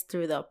guys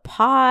through the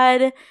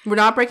pod, we're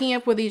not breaking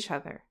up with each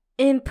other.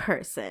 In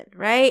person,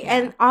 right? Yeah.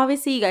 And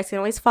obviously, you guys can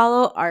always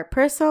follow our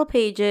personal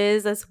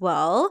pages as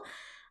well.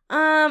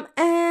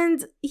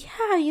 And yeah,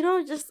 I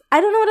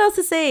don't know what else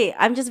to say.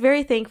 I'm just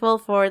very thankful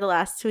for the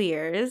last 2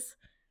 years.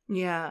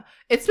 Yeah.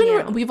 It's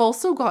been, we've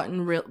also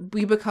gotten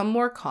we become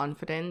more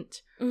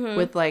confident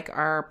with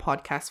our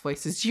podcast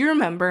voices. Do you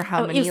remember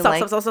how many stop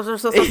it. I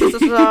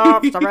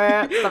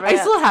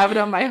still have it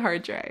on my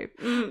hard drive.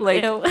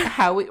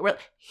 How we were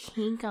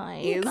hey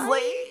guys.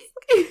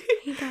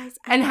 Hey guys.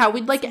 And how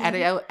we'd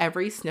edit out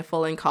every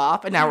sniffle and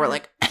cough, and now we're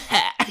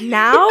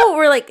now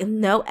we're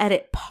no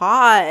edit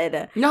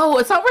pod. No,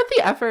 it's not worth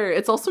the effort.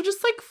 It's also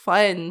just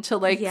fun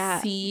to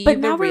see but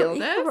the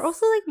realness. We're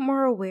also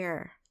more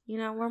aware.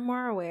 We're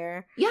more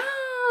aware. Yeah.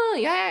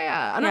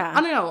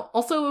 I don't know.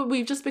 Also,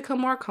 we've just become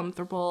more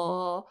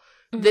comfortable.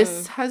 Mm-hmm.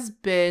 This has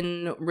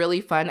been really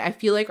fun. I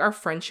feel like our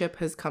friendship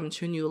has come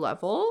to a new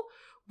level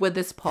with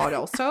this pod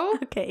also.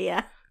 Okay,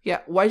 yeah. Yeah.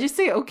 Why'd you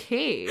say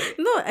okay?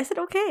 No, I said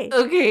okay.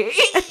 Okay.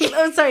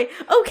 Oh, sorry.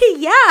 Okay,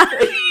 yeah.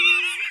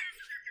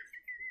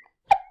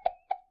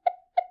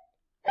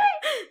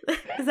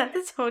 Is that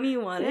the tone you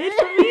wanted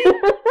from me?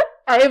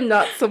 I am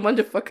not someone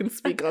to fucking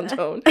speak on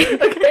tone.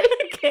 Okay.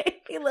 Okay.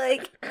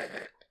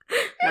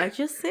 I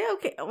just say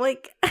okay. I'm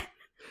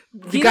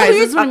you guys,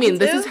 this is what I mean.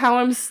 This is how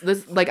I'm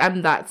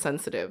that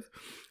sensitive.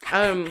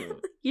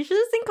 You should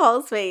have seen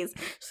Cole's face.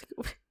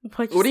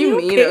 What do you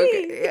mean?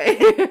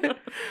 Okay.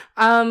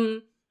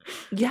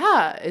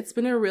 Yeah, it's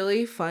been a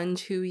really fun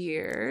 2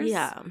 years.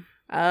 Yeah.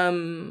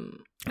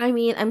 I'm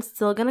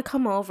still gonna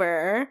come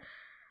over.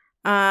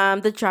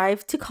 The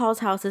drive to Cole's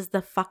house is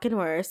the fucking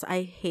worst.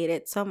 I hate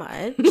it so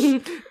much.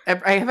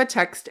 I have a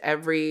text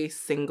every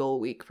single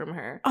week from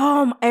her.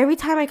 Every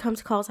time I come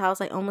to Cole's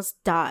house, I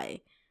almost die.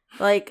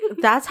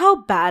 That's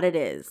how bad it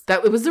is.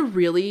 It was a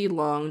really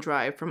long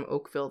drive from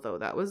Oakville, though.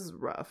 That was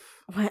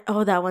rough. What?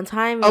 Oh, that one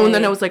time? Oh, and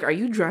then I was like, are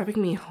you driving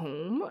me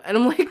home? And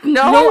I'm like,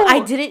 no. No, I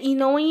didn't. You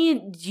know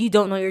when you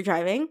don't know you're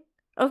driving?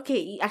 Okay,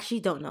 you actually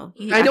don't know.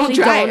 I don't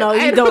drive.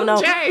 You don't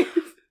know.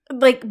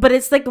 But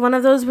it's one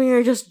of those when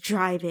you're just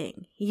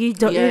driving.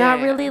 You're not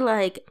really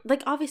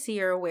obviously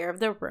you're aware of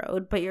the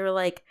road, but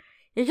you're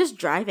just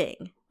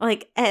driving.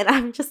 And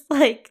I'm just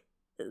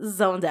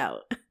zoned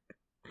out.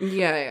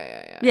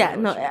 Yeah,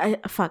 no,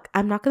 fuck.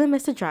 I'm not gonna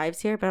miss the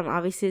drives here, but I'm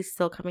obviously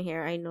still coming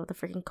here. I know the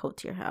freaking code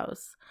to your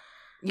house.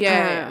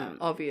 Yeah,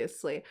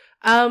 obviously.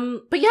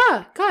 But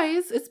yeah,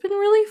 guys, it's been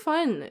really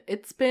fun.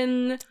 This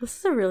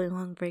is a really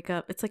long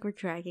breakup. It's we're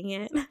dragging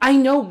it. I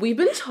know. We've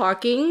been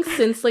talking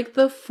since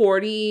the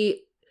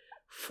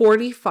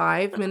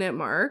 45-minute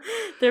mark.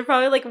 They're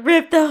probably like,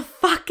 rip the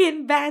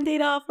fucking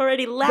Band-Aid off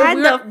already.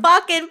 Land the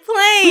fucking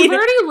plane.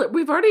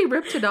 We've already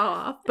ripped it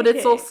off, but okay.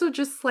 It's also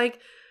just like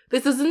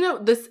this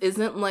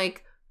isn't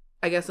like,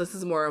 I guess this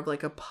is more of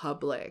like a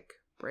public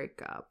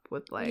breakup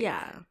with like,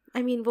 yeah.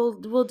 I mean, we'll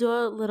do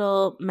a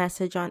little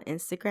message on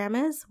Instagram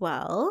as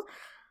well.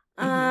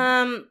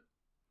 Mm-hmm.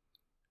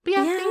 But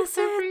yeah, thanks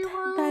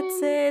everyone.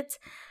 That's it.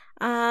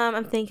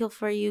 I'm thankful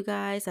for you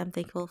guys. I'm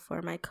thankful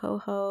for my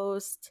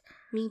co-host.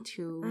 Me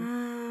too.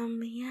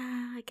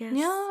 Yeah, I guess.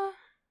 Yeah.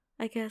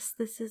 I guess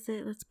this is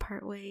it. Let's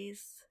part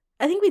ways.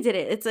 I think we did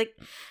it. It's like,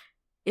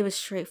 it was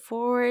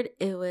straightforward.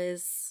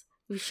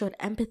 We showed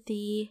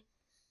empathy.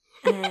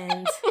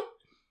 And,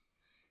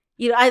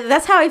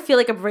 that's how I feel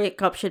like a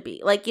breakup should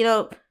be. Like,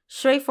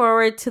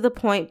 straightforward, to the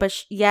point,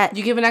 but yet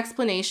you give an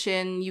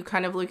explanation. You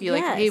kind of look, you're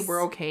like, hey,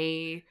 we're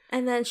okay.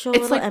 And then show a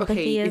little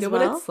empathy as well.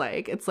 What it's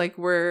like? It's like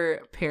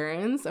we're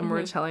parents and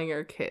we're telling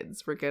our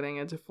kids we're getting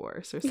a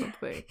divorce or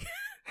something.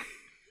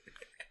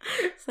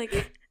 It's like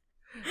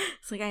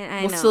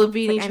I we'll know. Still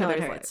be in each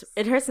other's lives.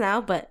 It hurts now,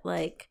 but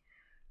like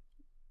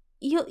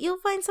you'll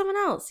find someone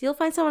else. You'll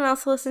find someone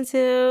else to listen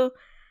to.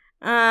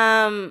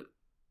 And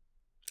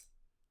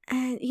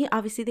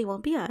obviously they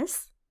won't be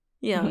us.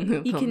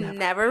 You can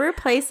never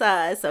replace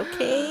us,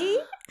 okay?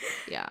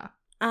 Yeah.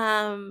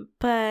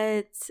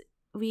 But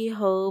we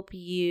hope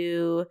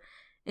you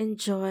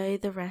enjoy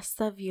the rest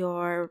of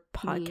your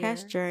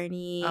podcast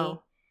journey.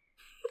 Oh.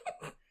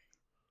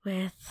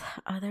 With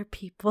other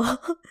people.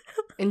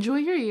 Enjoy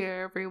your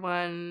year,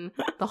 everyone.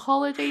 The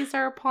holidays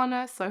are upon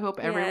us, so I hope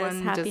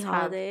everyone happy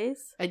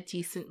holidays. Have a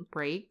decent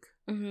break.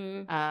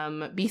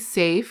 Mm-hmm. Be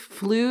safe.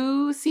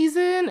 Flu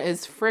season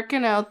is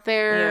freaking out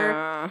there.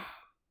 Yeah.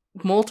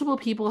 Multiple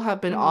people have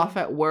been off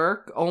at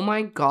work. Oh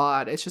my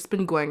god, it's just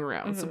been going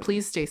around. So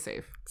please stay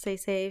safe. Stay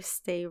safe.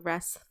 Stay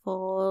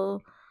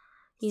restful.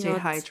 Stay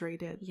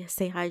hydrated.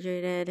 Stay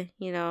hydrated.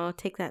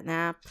 Take that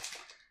nap.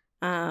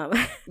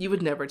 You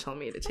would never tell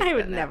me to take I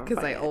would never,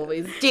 because I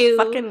always do.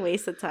 Fucking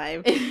waste of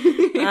time.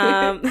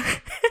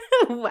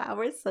 Wow,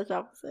 we're such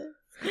opposites.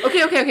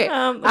 Okay.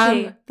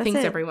 Thanks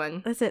it.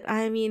 Everyone. That's it.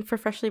 I mean, for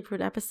freshly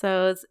brewed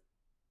episodes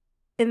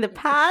in the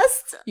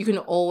past, you could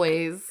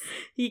always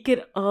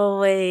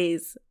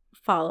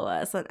follow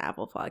us on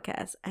Apple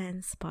Podcasts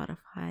and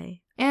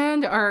Spotify.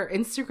 And our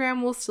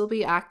Instagram will still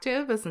be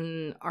active as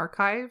an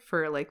archive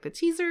for like the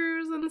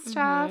teasers and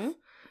stuff.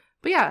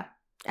 But yeah,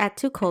 at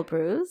 2 Cold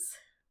Brews.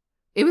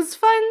 It was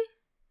fun.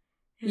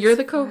 You're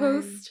the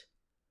co-host.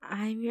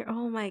 I'm your...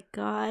 Oh my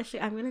gosh.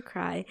 I'm going to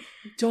cry.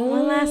 Don't.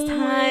 One last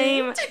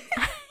time.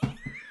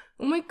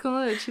 Oh my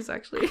god. She's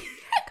actually...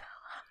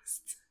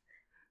 co-host.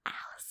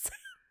 Alice.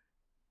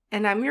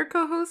 And I'm your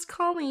co-host,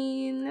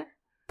 Colleen.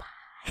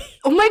 Bye.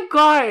 Oh my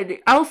god.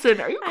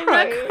 Allison, are you crying?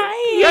 I'm not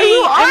crying. Yeah,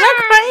 you are. I'm not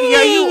crying.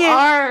 Yeah, you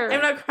are.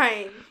 I'm not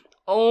crying.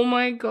 Oh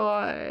my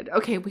god.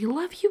 Okay, we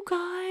love you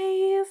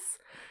guys.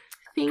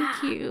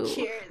 Thank you.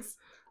 Cheers.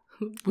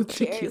 With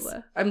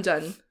tequila. I'm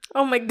done.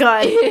 Oh my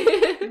god.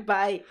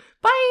 Bye.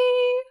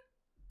 Bye.